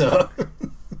thing, so...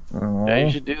 Yeah,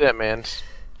 you should do that, man.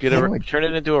 Turn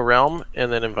it into a realm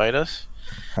and then invite us.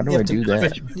 How do I do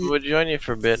that? We'll join you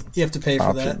for a bit. You have to pay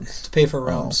for that. To pay for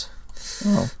realms.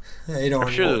 Oh. Yeah, you don't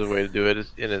I'm sure there's a way to do it,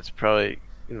 and it's probably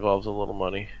involves a little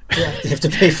money. Yeah, you have to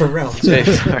pay for realms.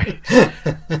 Sorry.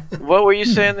 What were you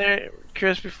saying there,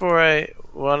 Chris, before I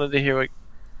wanted to hear what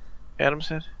Adam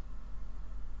said?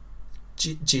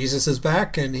 Jesus is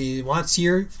back, and he wants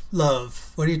your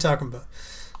love. What are you talking about?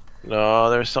 No,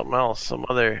 there's something else. Some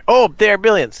other... Oh, They Are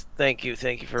Billions. Thank you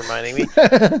for reminding me.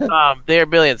 They Are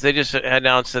Billions. They just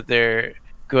announced that they're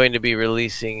going to be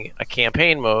releasing a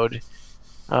campaign mode,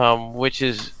 which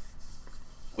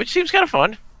seems kind of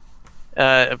fun.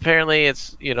 Apparently,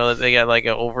 it's they got like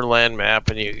an overland map,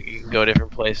 and you can go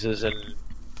different places and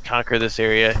conquer this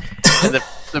area. And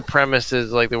the premise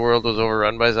is like the world was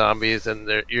overrun by zombies,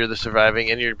 and you're the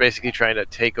surviving, and you're basically trying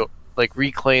to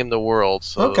reclaim the world.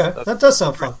 So okay, that does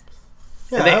sound fun.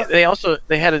 Yeah. And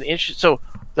they had an interest. So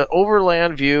the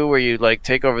overland view where you like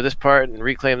take over this part and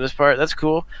reclaim this part, that's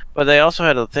cool. But they also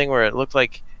had a thing where it looked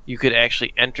like you could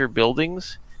actually enter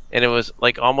buildings, and it was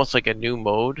like almost like a new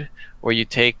mode where you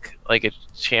take like a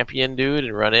champion dude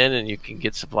and run in, and you can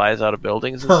get supplies out of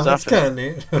buildings and stuff. That's kind of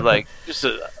neat.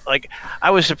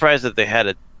 I was surprised that they had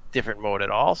a different mode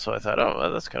at all. So I thought, oh,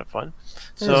 well, that's kind of fun.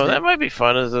 So that might be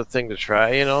fun as a thing to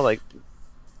try.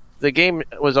 The game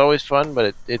was always fun,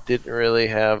 but it didn't really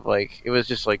have it was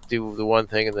just like do the one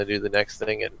thing and then do the next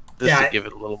thing, and this would give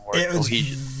it a little more cohesion. It was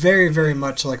very, very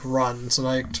much like Run. So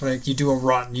like you do a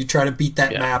run, you try to beat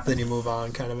that map, then you move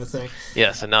on, kind of a thing.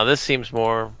 Yes, and now this seems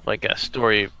more like a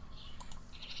story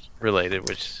related,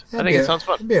 which I think it sounds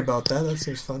fun. It'd be about that. That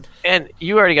seems fun. And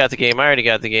you already got the game. I already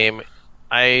got the game.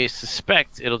 I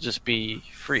suspect it'll just be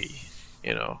free,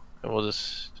 and we'll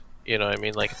just. You know what I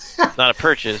mean? Like, it's not a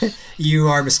purchase. You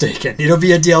are mistaken. It'll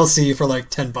be a DLC for like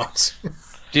 $10.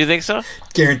 Do you think so?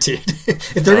 Guaranteed.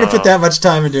 If they're going to put that much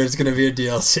time into it, it's going to be a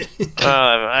DLC.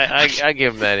 I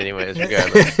give them that anyways,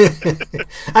 regardless.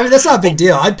 I mean, that's not a big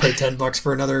deal. I'd pay $10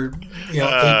 for another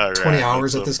 20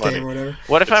 hours at this game or whatever.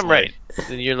 What if I'm right?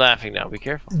 Then you're laughing now. Be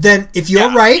careful. Then, if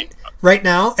you're right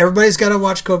now, everybody's got to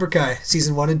watch Cobra Kai,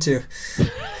 Season 1 and 2. All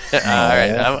right,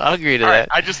 I'll agree to that.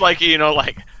 I just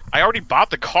I already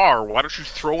bought the car. Why don't you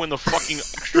throw in the fucking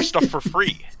extra stuff for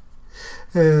free?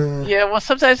 Yeah, well,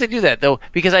 sometimes they do that, though,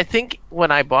 because I think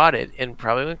when I bought it, and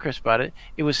probably when Chris bought it,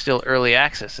 it was still early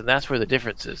access, and that's where the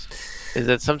difference is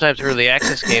that sometimes early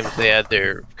access games, they add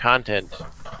their content,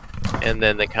 and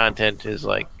then the content is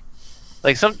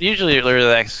usually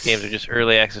early access games are just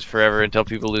early access forever until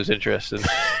people lose interest.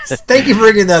 Thank you for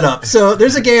bringing that up. So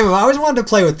there's a game I always wanted to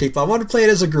play with people. I wanted to play it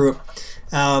as a group.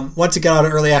 Once it got out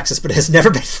of early access, but it has never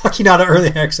been fucking out of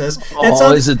early access.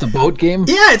 Is it the boat game?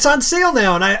 Yeah, it's on sale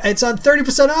now, and it's on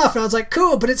 30% off, and I was like,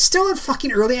 cool, but it's still in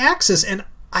fucking early access, and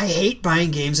I hate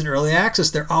buying games in early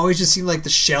access. They're always just seem like the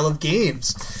shell of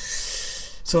games.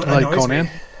 So it annoys Conan?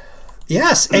 me.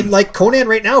 Yes, and like Conan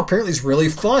right now apparently is really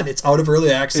fun. It's out of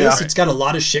early access. Yeah. It's got a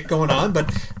lot of shit going on,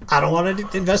 but I don't want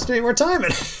to invest any more time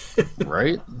in it.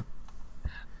 Right?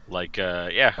 Like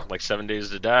 7 Days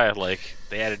to Die. Like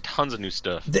they added tons of new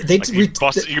stuff.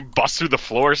 You bust through the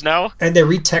floors now, and they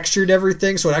retextured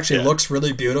everything, so it actually looks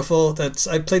really beautiful.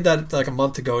 I played that like a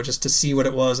month ago just to see what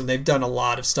it was, and they've done a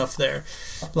lot of stuff there.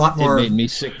 A lot more. It made me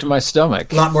sick to my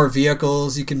stomach. A lot more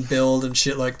vehicles you can build and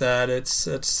shit like that.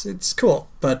 It's cool,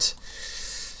 but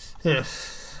yeah.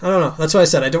 I don't know. That's why I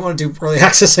said I don't want to do early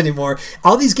access anymore.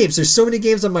 All these games, there's so many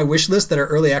games on my wish list that are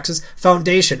early access.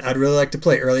 Foundation, I'd really like to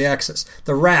play early access.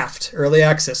 The Raft, early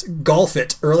access. Golf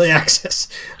It, early access.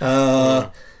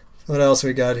 What else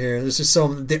we got here? There's just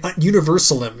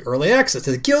Universalim, early access.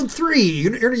 The Guild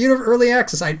 3, early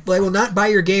access. I will not buy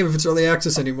your game if it's early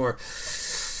access anymore.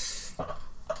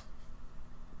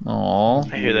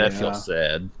 Aww, I hear that. I feel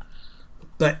sad.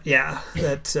 But yeah,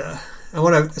 that. I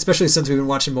want to, especially since we've been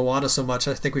watching Moana so much,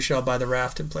 I think we should all buy the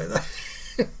Raft and play that.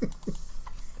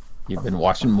 You've been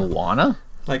watching Moana?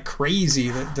 Like crazy.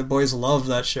 The boys love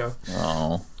that show.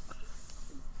 Oh.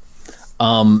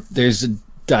 There's a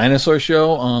dinosaur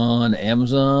show on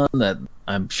Amazon that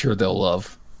I'm sure they'll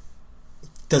love.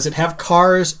 Does it have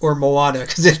cars or Moana?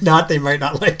 Because if not, they might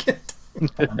not like it.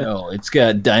 No, it's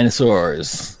got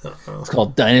dinosaurs. Uh-oh. It's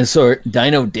called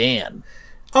Dino Dan.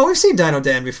 Oh, we've seen Dino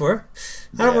Dan before.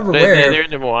 I don't remember They, where. they're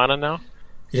into Moana now.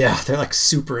 Yeah, they're like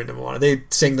super into Moana. They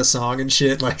sing the song and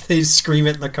shit. Like they scream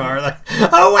it in the car. Like,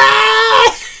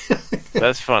 away!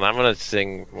 That's fun. I'm gonna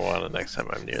sing Moana next time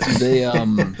I'm near them.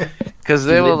 They Because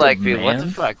they Do will they like be, what the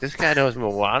demand? fuck? This guy knows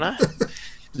Moana?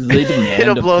 they demand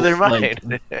It'll to blow put, their like,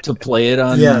 mind. to play it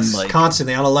on. Yes, like,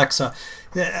 constantly on Alexa.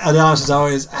 Adonis is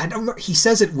always. I don't. He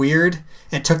says it weird,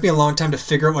 and it took me a long time to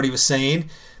figure out what he was saying.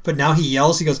 But now he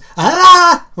yells. He goes,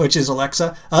 "Allah," which is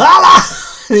Alexa. "Allah,"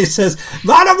 and he says,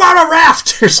 "Mana mana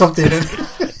raft" or something.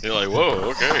 You're like,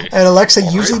 whoa, okay. And Alexa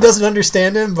usually doesn't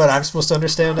understand him, but I'm supposed to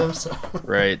understand him. So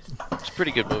right. It's a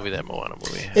pretty good movie, that Moana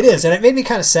movie. it is, and it made me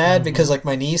kind of sad because like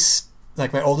my niece,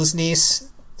 like my oldest niece,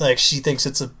 like she thinks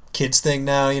it's a kids thing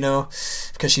now, you know,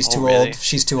 because she's too really? old.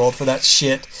 She's too old for that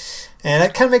shit, and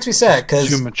that kind of makes me sad because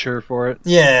Too mature for it.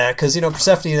 yeah, because you know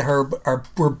Persephone and her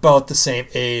we're about the same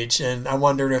age, and I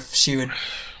wondered if she would.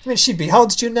 I mean, she'd be how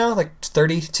old's June now? Like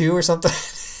 32 or something.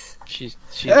 She's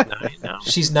 9 now.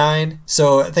 She's 9,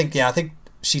 so I think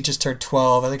she just turned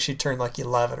 12. I think she turned like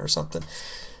 11 or something.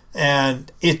 And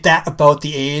that about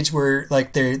the age where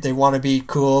like they want to be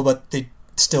cool, but they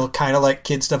still kind of like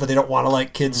kid stuff, but they don't want to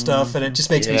like kid stuff, and it just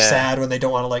makes me Yeah. sad when they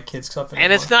don't want to like kid stuff anymore.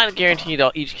 And it's not guaranteed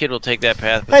each kid will take that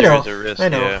path, but I there know, is a risk. I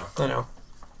know, Yeah. I know.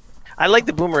 I like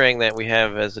the boomerang that we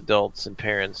have as adults and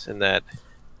parents in that,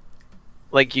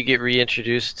 like, you get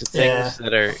reintroduced to things Yeah.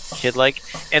 that are kid-like.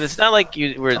 And it's not like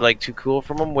you were, like, too cool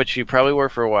from them, which you probably were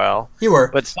for a while. You were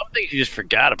But some things you just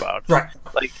forgot about. right.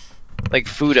 Like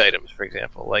food items, for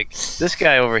example. Like, this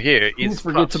guy over here Who eats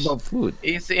forgets puffs. about food?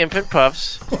 Eats the infant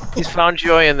puffs. He's found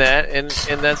joy in that, and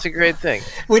that's a great thing.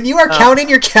 When you are counting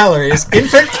your calories,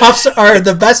 infant puffs are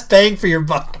the best bang for your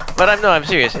buck. But I'm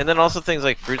serious. And then also things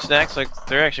like fruit snacks, like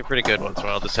they're actually pretty good once in a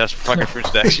while. Just have fucking fruit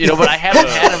snacks, you know. But I haven't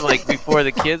had them like before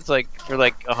the kids, like for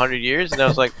like 100 years, and I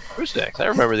was like, fruit snacks. I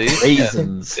remember these.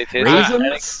 Raisins. They taste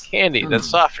Raisins? like candy. That's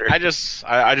softer. I just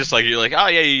like you're like, oh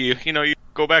yeah, you know you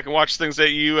go back and watch things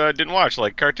that you didn't watch,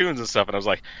 like cartoons and stuff, and I was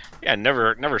like, yeah,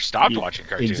 never stopped watching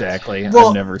cartoons. Exactly. Well,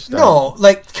 I've never stopped. no,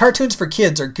 like cartoons for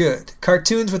kids are good.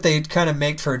 Cartoons what they kind of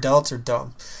make for adults are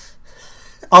dumb.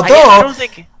 Although I don't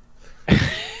think.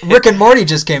 Rick and Morty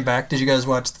just came back. Did you guys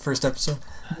watch the first episode?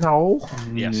 No.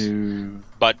 Yes. No.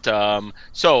 But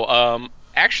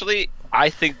actually, I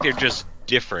think they're just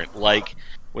different. Like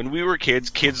when we were kids,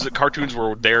 cartoons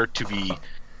were there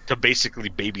to basically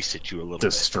babysit you a little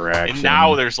bit. Distraction. And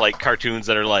now there's like cartoons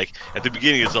that are like at the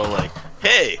beginning it's all like,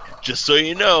 hey, just so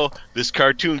you know, this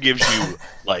cartoon gives you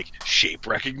like shape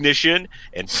recognition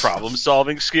and problem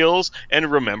solving skills and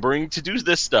remembering to do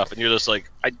this stuff, and you're just like,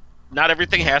 not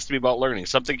everything has to be about learning.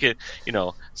 Something can,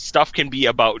 stuff can be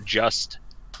about just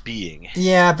being.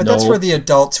 Yeah, but that's No. for the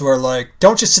adults who are like,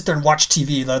 don't just sit there and watch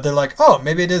TV. They're like, oh,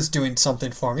 maybe it is doing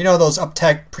something for them. You know, those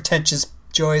uptight, pretentious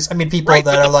joys. I mean, people Right,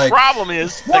 that but are the like, problem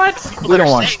is What? Like, people We that don't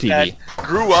are watch saying TV. that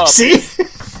grew up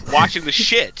see? watching the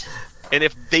shit, and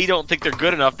if they don't think they're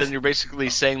good enough, then you're basically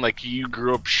saying like you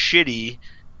grew up shitty.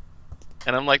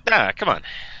 And I'm like, nah, come on,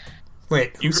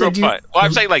 Wait, you who grew up said you? fine. Well,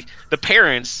 I'm saying like the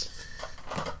parents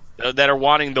that are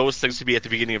wanting those things to be at the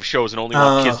beginning of shows and only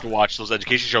want kids to watch those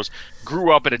education shows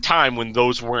grew up at a time when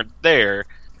those weren't there.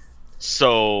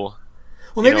 So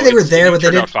Well, maybe they were there, but they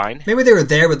turned out didn't. fine. Maybe they were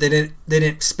there, but they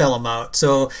didn't spell them out.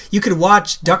 So you could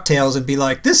watch DuckTales and be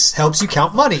like, "This helps you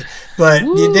count money," but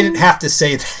they didn't have to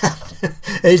say that.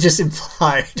 It just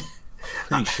implied.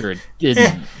 Pretty sure it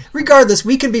didn't. Regardless,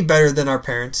 we can be better than our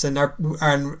parents, and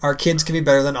our kids can be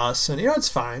better than us, and it's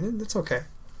fine. It's okay.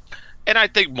 And I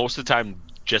think most of the time,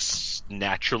 just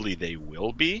naturally, they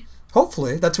will be.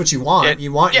 Hopefully, that's what you want.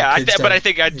 You want your kids to but I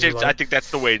think be like- I think that's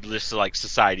the way this like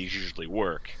societies usually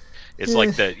work. It's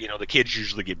like the kids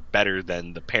usually get better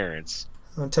than the parents.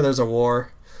 until there's a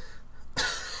war.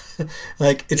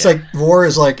 Like it's like war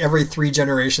is like every 3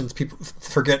 generations people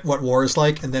forget what war is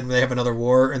like, and then they have another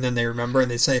war, and then they remember and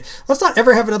they say, "Let's not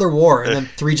ever have another war." And then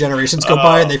 3 generations go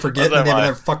by and they forget, and they have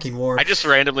another fucking war. I just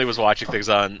randomly was watching things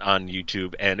on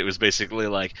YouTube, and it was basically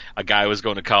like a guy was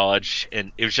going to college,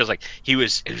 and it was just like it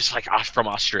was like from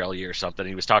Australia or something.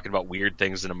 He was talking about weird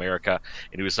things in America,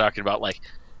 and he was talking about like,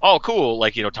 oh, cool,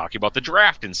 like talking about the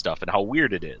draft and stuff and how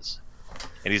weird it is.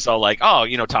 And he's all like, oh,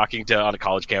 talking to on a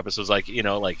college campus was like,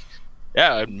 like,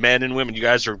 yeah, men and women, you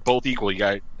guys are both equal. You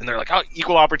guys, and they're like, oh,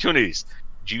 equal opportunities.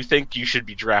 Do you think you should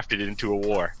be drafted into a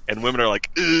war? And women are like,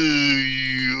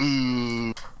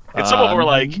 ooh. And some of them were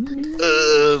like,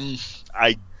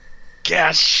 I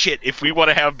guess shit. If we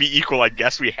want to be equal, I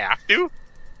guess we have to.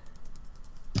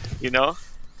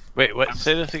 Wait, what?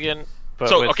 Say this again. But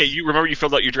So okay, you remember you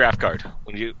filled out your draft card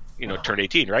when you turned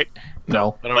 18, right?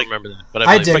 No. I don't remember that, but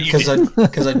I believe did it.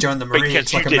 because I joined the Because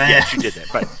Marines you like a did, man. yes, you did that.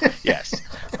 But yes,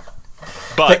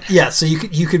 But yeah, so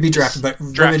you could be drafted, but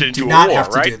drafted women into do a not war, have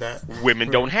to right? do that. Women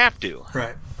don't have to.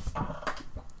 Right.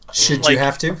 Should you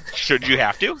have to Should you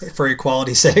have to? for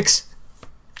equality's sakes?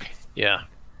 Yeah,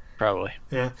 probably.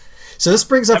 Yeah. So this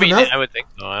brings up I mean, another. I would think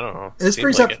so. I don't know. This Seems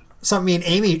brings like up something me and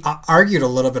Amy argued a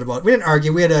little bit about. We didn't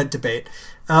argue. We had a debate.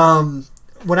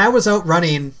 When I was out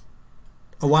running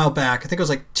a while back, I think it was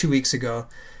like 2 weeks ago.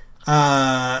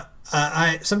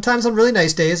 I sometimes on really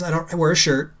nice days I don't wear a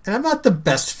shirt, and I'm not the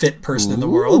best fit person in the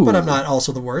world, but I'm not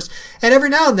also the worst. And every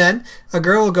now and then a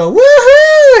girl will go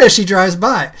woohoo as she drives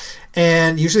by,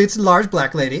 and usually it's a large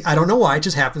black lady. I don't know why, it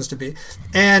just happens to be.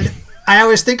 And I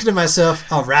always think to myself,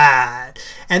 all right.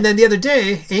 And then the other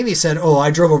day, Amy said, oh,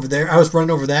 I drove over there. I was running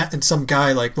over that, and some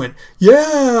guy like went,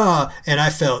 yeah. And I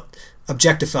felt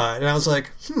objectified. And I was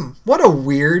like, what a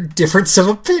weird difference of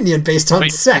opinion based on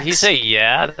Wait, sex. did he say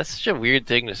yeah? That's such a weird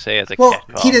thing to say as a Well,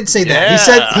 catcall. he didn't say that.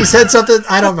 Yeah. He said something.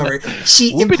 I don't remember.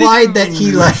 She implied that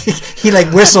he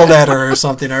whistled at her or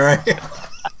something. All right.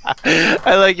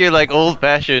 I like your old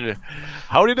fashioned.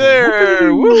 Howdy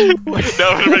there! Woo!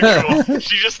 That would have been cool.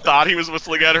 She just thought he was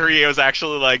whistling at her. He was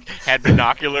actually had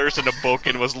binoculars and a book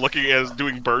and was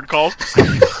doing bird calls.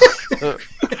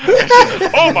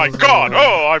 Oh my god!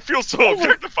 Oh, I feel so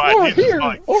objectified. Over He's just here!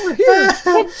 like, Over here!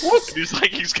 What? he's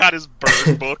like, he's got his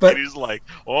bird book But- and he's like,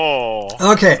 oh.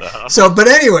 Okay. So, but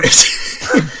anyways,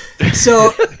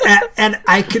 so and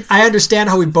I understand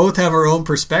how we both have our own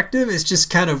perspective. It's just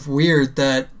kind of weird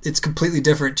that it's completely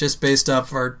different just based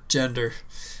off our gender.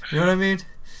 You know what I mean?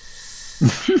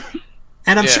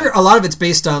 And I'm Yeah. sure a lot of it's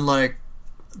based on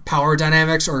power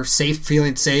dynamics or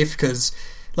feeling safe because.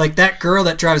 Like that girl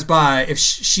that drives by, if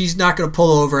she's not going to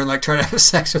pull over and try to have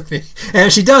sex with me, and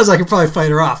if she does, I can probably fight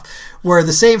her off. Where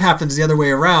the same happens the other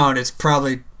way around, it's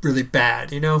probably really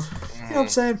bad. You know what I'm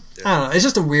saying? I don't know. It's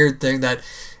just a weird thing that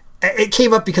it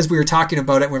came up because we were talking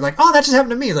about it. And we're like, oh, that just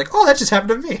happened to me. Like, oh, that just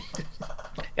happened to me.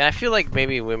 Yeah, I feel like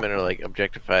maybe women are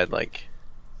objectified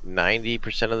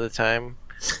 90% of the time,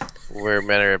 where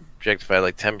men are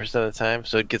objectified 10% of the time.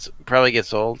 So it probably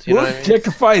gets old. You know What what I mean?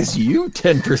 objectifies you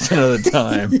 10% of the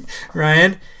time?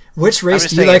 Ryan, which race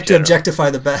just do you saying like in to general. objectify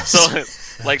the best?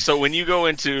 So when you go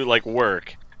into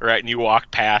work, right, and you walk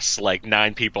past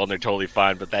 9 people and they're totally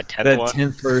fine, but that 10th That one,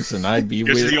 10th person, I'd be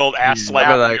just with the old ass you. slap.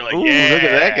 I'd And be you're like, ooh, yeah, look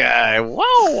at that guy!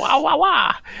 Whoa, wow, wow,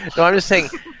 wow! No, I'm just saying,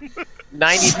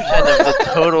 90% of the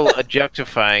total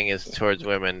objectifying is towards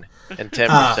women, and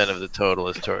 10% of the total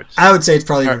is towards. I would say it's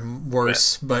probably even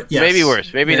worse, but yes. Maybe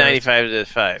worse. Maybe Yeah. 95 to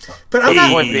 5. But I'm The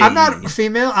point being- not a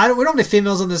female. We don't have any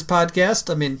females on this podcast.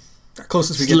 I mean, the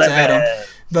closest we get to Adam.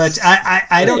 But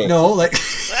I don't know.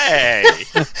 hey.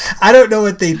 I don't know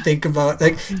what they think about.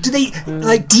 Do they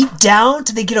deep down?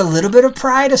 Do they get a little bit of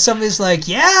pride if somebody's like,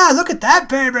 "Yeah, look at that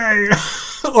baby,"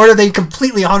 or are they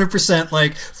completely 100%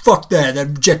 "Fuck that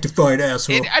objectified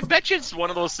asshole"? And I bet you it's one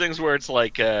of those things where it's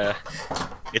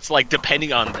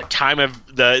depending on the time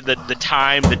of the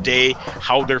time, the day,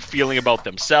 how they're feeling about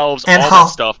themselves, and all how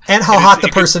that stuff, and how it's- hot the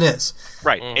it could- person is.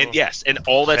 right? And yes, and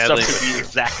all that Sadly. stuff could be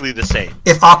exactly the same,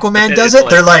 If Aquaman then does it's it,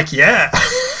 they're like, "Yeah."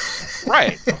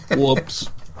 right? Whoops.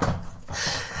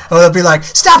 Or they'll be like,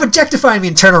 "Stop objectifying me,"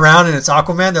 and turn around and it's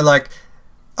Aquaman. They're like,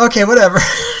 "Okay, whatever.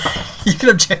 You can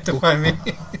objectify me."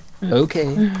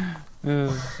 Okay.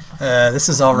 This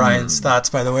is all Ryan's thoughts,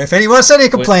 by the way. If anyone wants any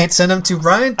complaints, send them to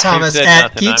Ryan Thomas said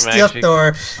at nothing. I'm Geekstuff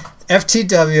or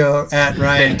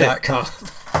FTW@Ryan.com.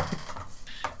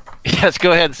 Yes,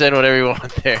 go ahead and send whatever you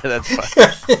want there. That's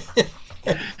fine.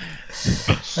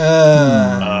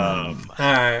 All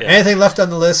right. Anything left on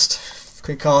the list?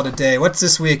 We call it a day. What's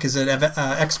this week? Is it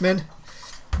X-Men?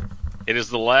 It is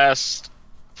the last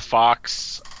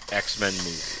Fox X-Men movie.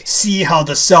 See how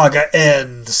the saga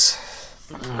ends.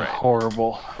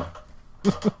 Horrible.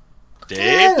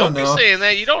 Dave, I don't don't be know. saying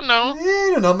that. You don't know. I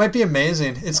don't know. It might be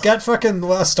amazing. It's got fucking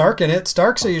Stark in it.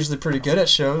 Starks are usually pretty good at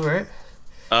shows, right?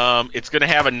 It's gonna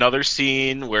have another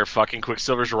scene where fucking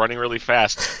Quicksilver's running really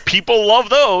fast. People love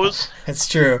those. It's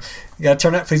true. You gotta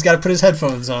turn it. He's got to put his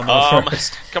headphones on though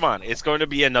first. Come on, it's going to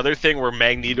be another thing where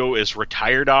Magneto is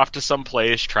retired off to some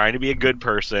place, trying to be a good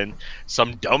person.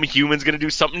 Some dumb human's gonna do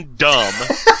something dumb.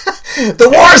 The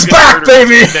war's He's gonna back, murder-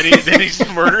 baby. Then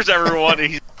he murders everyone.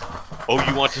 And he's, oh,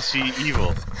 you want to see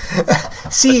evil?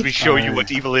 See, Let me show you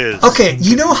what evil is. okay,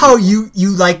 you know how you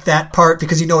like that part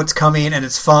because you know it's coming and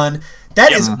it's fun.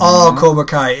 That is all Cobra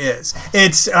Kai is.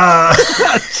 It's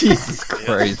Jesus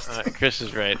Christ. Chris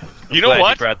is right. I'm You know glad what?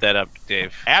 You brought that up,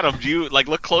 Dave. Adam, do you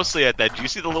look closely at that? Do you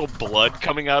see the little blood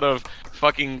coming out of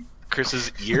fucking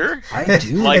Chris's ear? I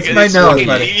do. Like It's my it's nose, fucking-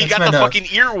 buddy. He It's got my the nose. fucking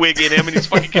earwig in him, and he's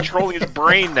fucking controlling his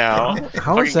brain now.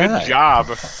 How fucking is that? Good job.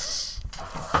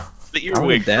 The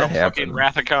earwig that from happen? fucking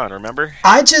Wrath of Khan, remember?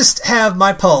 I just have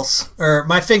my pulse, or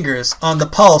my fingers, on the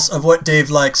pulse of what Dave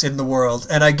likes in the world,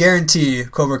 and I guarantee you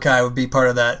Cobra Kai would be part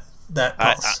of that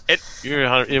pulse.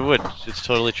 It would. It's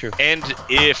totally true. And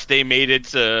if they made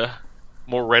it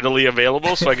more readily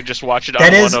available, so I could just watch it on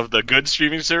That is- one of the good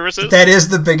streaming services. That is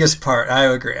the biggest part. I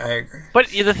agree. But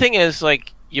the thing is,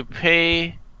 like, you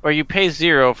pay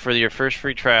 $0 for your first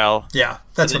free trial. Yeah,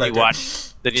 that's and what then I you did. watch.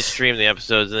 Then you stream the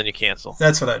episodes, and then you cancel.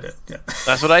 That's what I did. Yeah.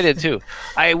 That's what I did too.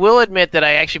 I will admit that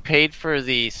I actually paid for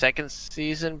the second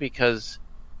season because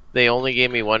they only gave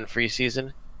me one free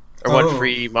season or Oh. one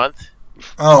free month.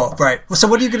 Oh, right. Well, so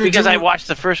what are you going to do? Because I watched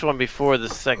the first one before the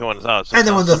second one's out. So And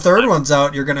then it's when not the third sometime. one's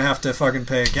out, you're going to have to fucking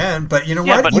pay again. But you know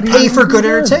Yeah, what? but- You What are pay you for good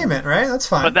doing? entertainment, right? That's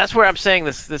fine. But that's where I'm saying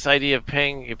this idea of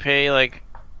paying. You pay like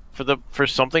for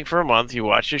something for a month. You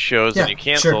watch your shows Yeah, and you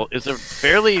cancel. sure. It's a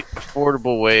fairly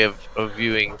affordable way of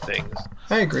viewing things.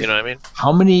 I agree. You know what I mean?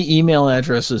 How many email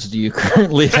addresses do you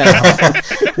currently have?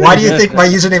 Why do you think my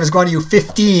username is going to you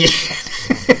 15?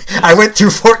 I went through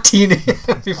 14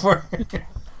 before.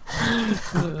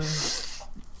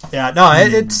 Yeah, no,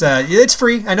 it's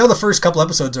free. I know the first couple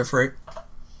episodes are free.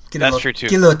 Get That's a little, true, too.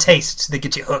 Get a little taste. They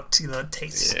get you hooked. Get a little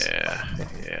taste.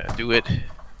 Yeah. Do it.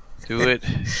 Do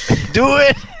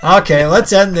it. Okay,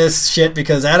 let's end this shit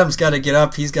because Adam's got to get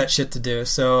up. He's got shit to do.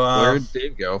 So, Where'd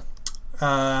Dave go?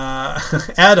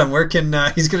 Adam, where can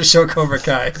he's going to show Cobra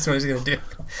Kai? That's what he's going to do.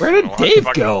 Where did Watch Dave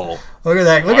fucking- go? Look at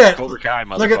that. Look Watch at Cobra Kai,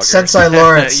 look at motherfucker. Sensei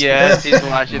Lawrence. Yes, he's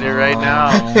watching it right now.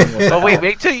 Oh. But wait,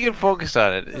 wait till you can focus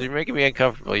on it. You're making me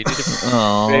uncomfortable. You need to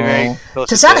Oh. very, very close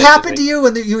Does that attention happen to me. you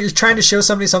when you're trying to show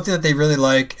somebody something that they really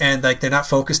like and like they're not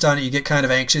focused on it? You get kind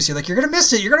of anxious. You're like, you're gonna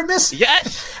miss it. You're gonna miss it.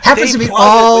 Yes. Happens to Dave me pauses,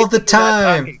 all wait the till you're not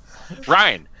time. talking.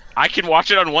 Ryan, I can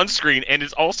watch it on one screen, and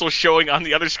it's also showing on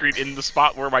the other screen in the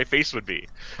spot where my face would be.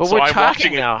 But So we're I'm talking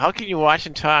watching it- now. How can you watch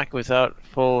and talk without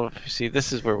full? See,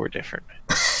 this is where we're different.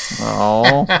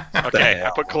 Oh. Okay,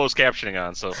 I put closed captioning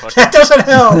on, so fuck That doesn't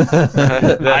help. That's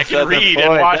can not the read and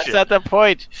point. watch That's it. not the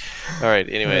point. All right.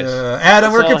 Anyways,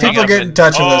 Adam, where can Let's all people hang get up in and-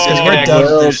 touch with us? Because Oh, we're yeah, done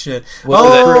with well, this shit.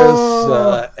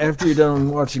 Well, Chris, after you're done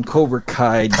watching Cobra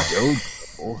Kai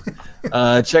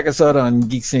Dojo, check us out on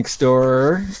Geeks Next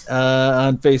Door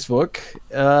on Facebook.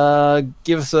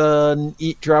 Give us an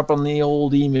drop on the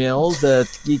old emails at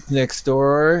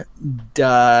geeknextdoor.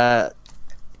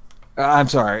 I'm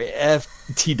sorry,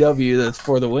 FTW, that's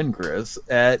for the win, Chris,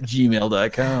 at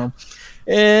gmail.com.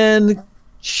 And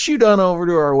shoot on over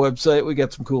to our website. We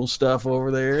got some cool stuff over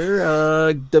there.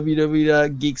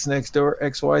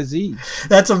 www.geeksnextdoor.xyz.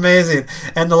 That's amazing.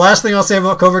 And the last thing I'll say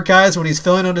about Cobra Kai is when he's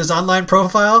filling out his online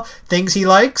profile, things he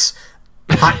likes: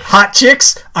 hot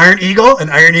chicks, Iron Eagle, and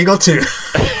Iron Eagle 2.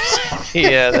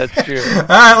 yeah, that's true. All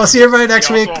right, we'll see everybody next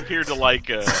He week. also appeared to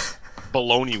like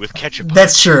bologna with ketchup.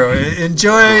 That's true.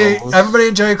 Everybody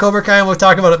enjoy Cobra Kai, and we'll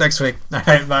talk about it next week. All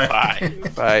right, bye.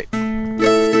 Bye. Bye.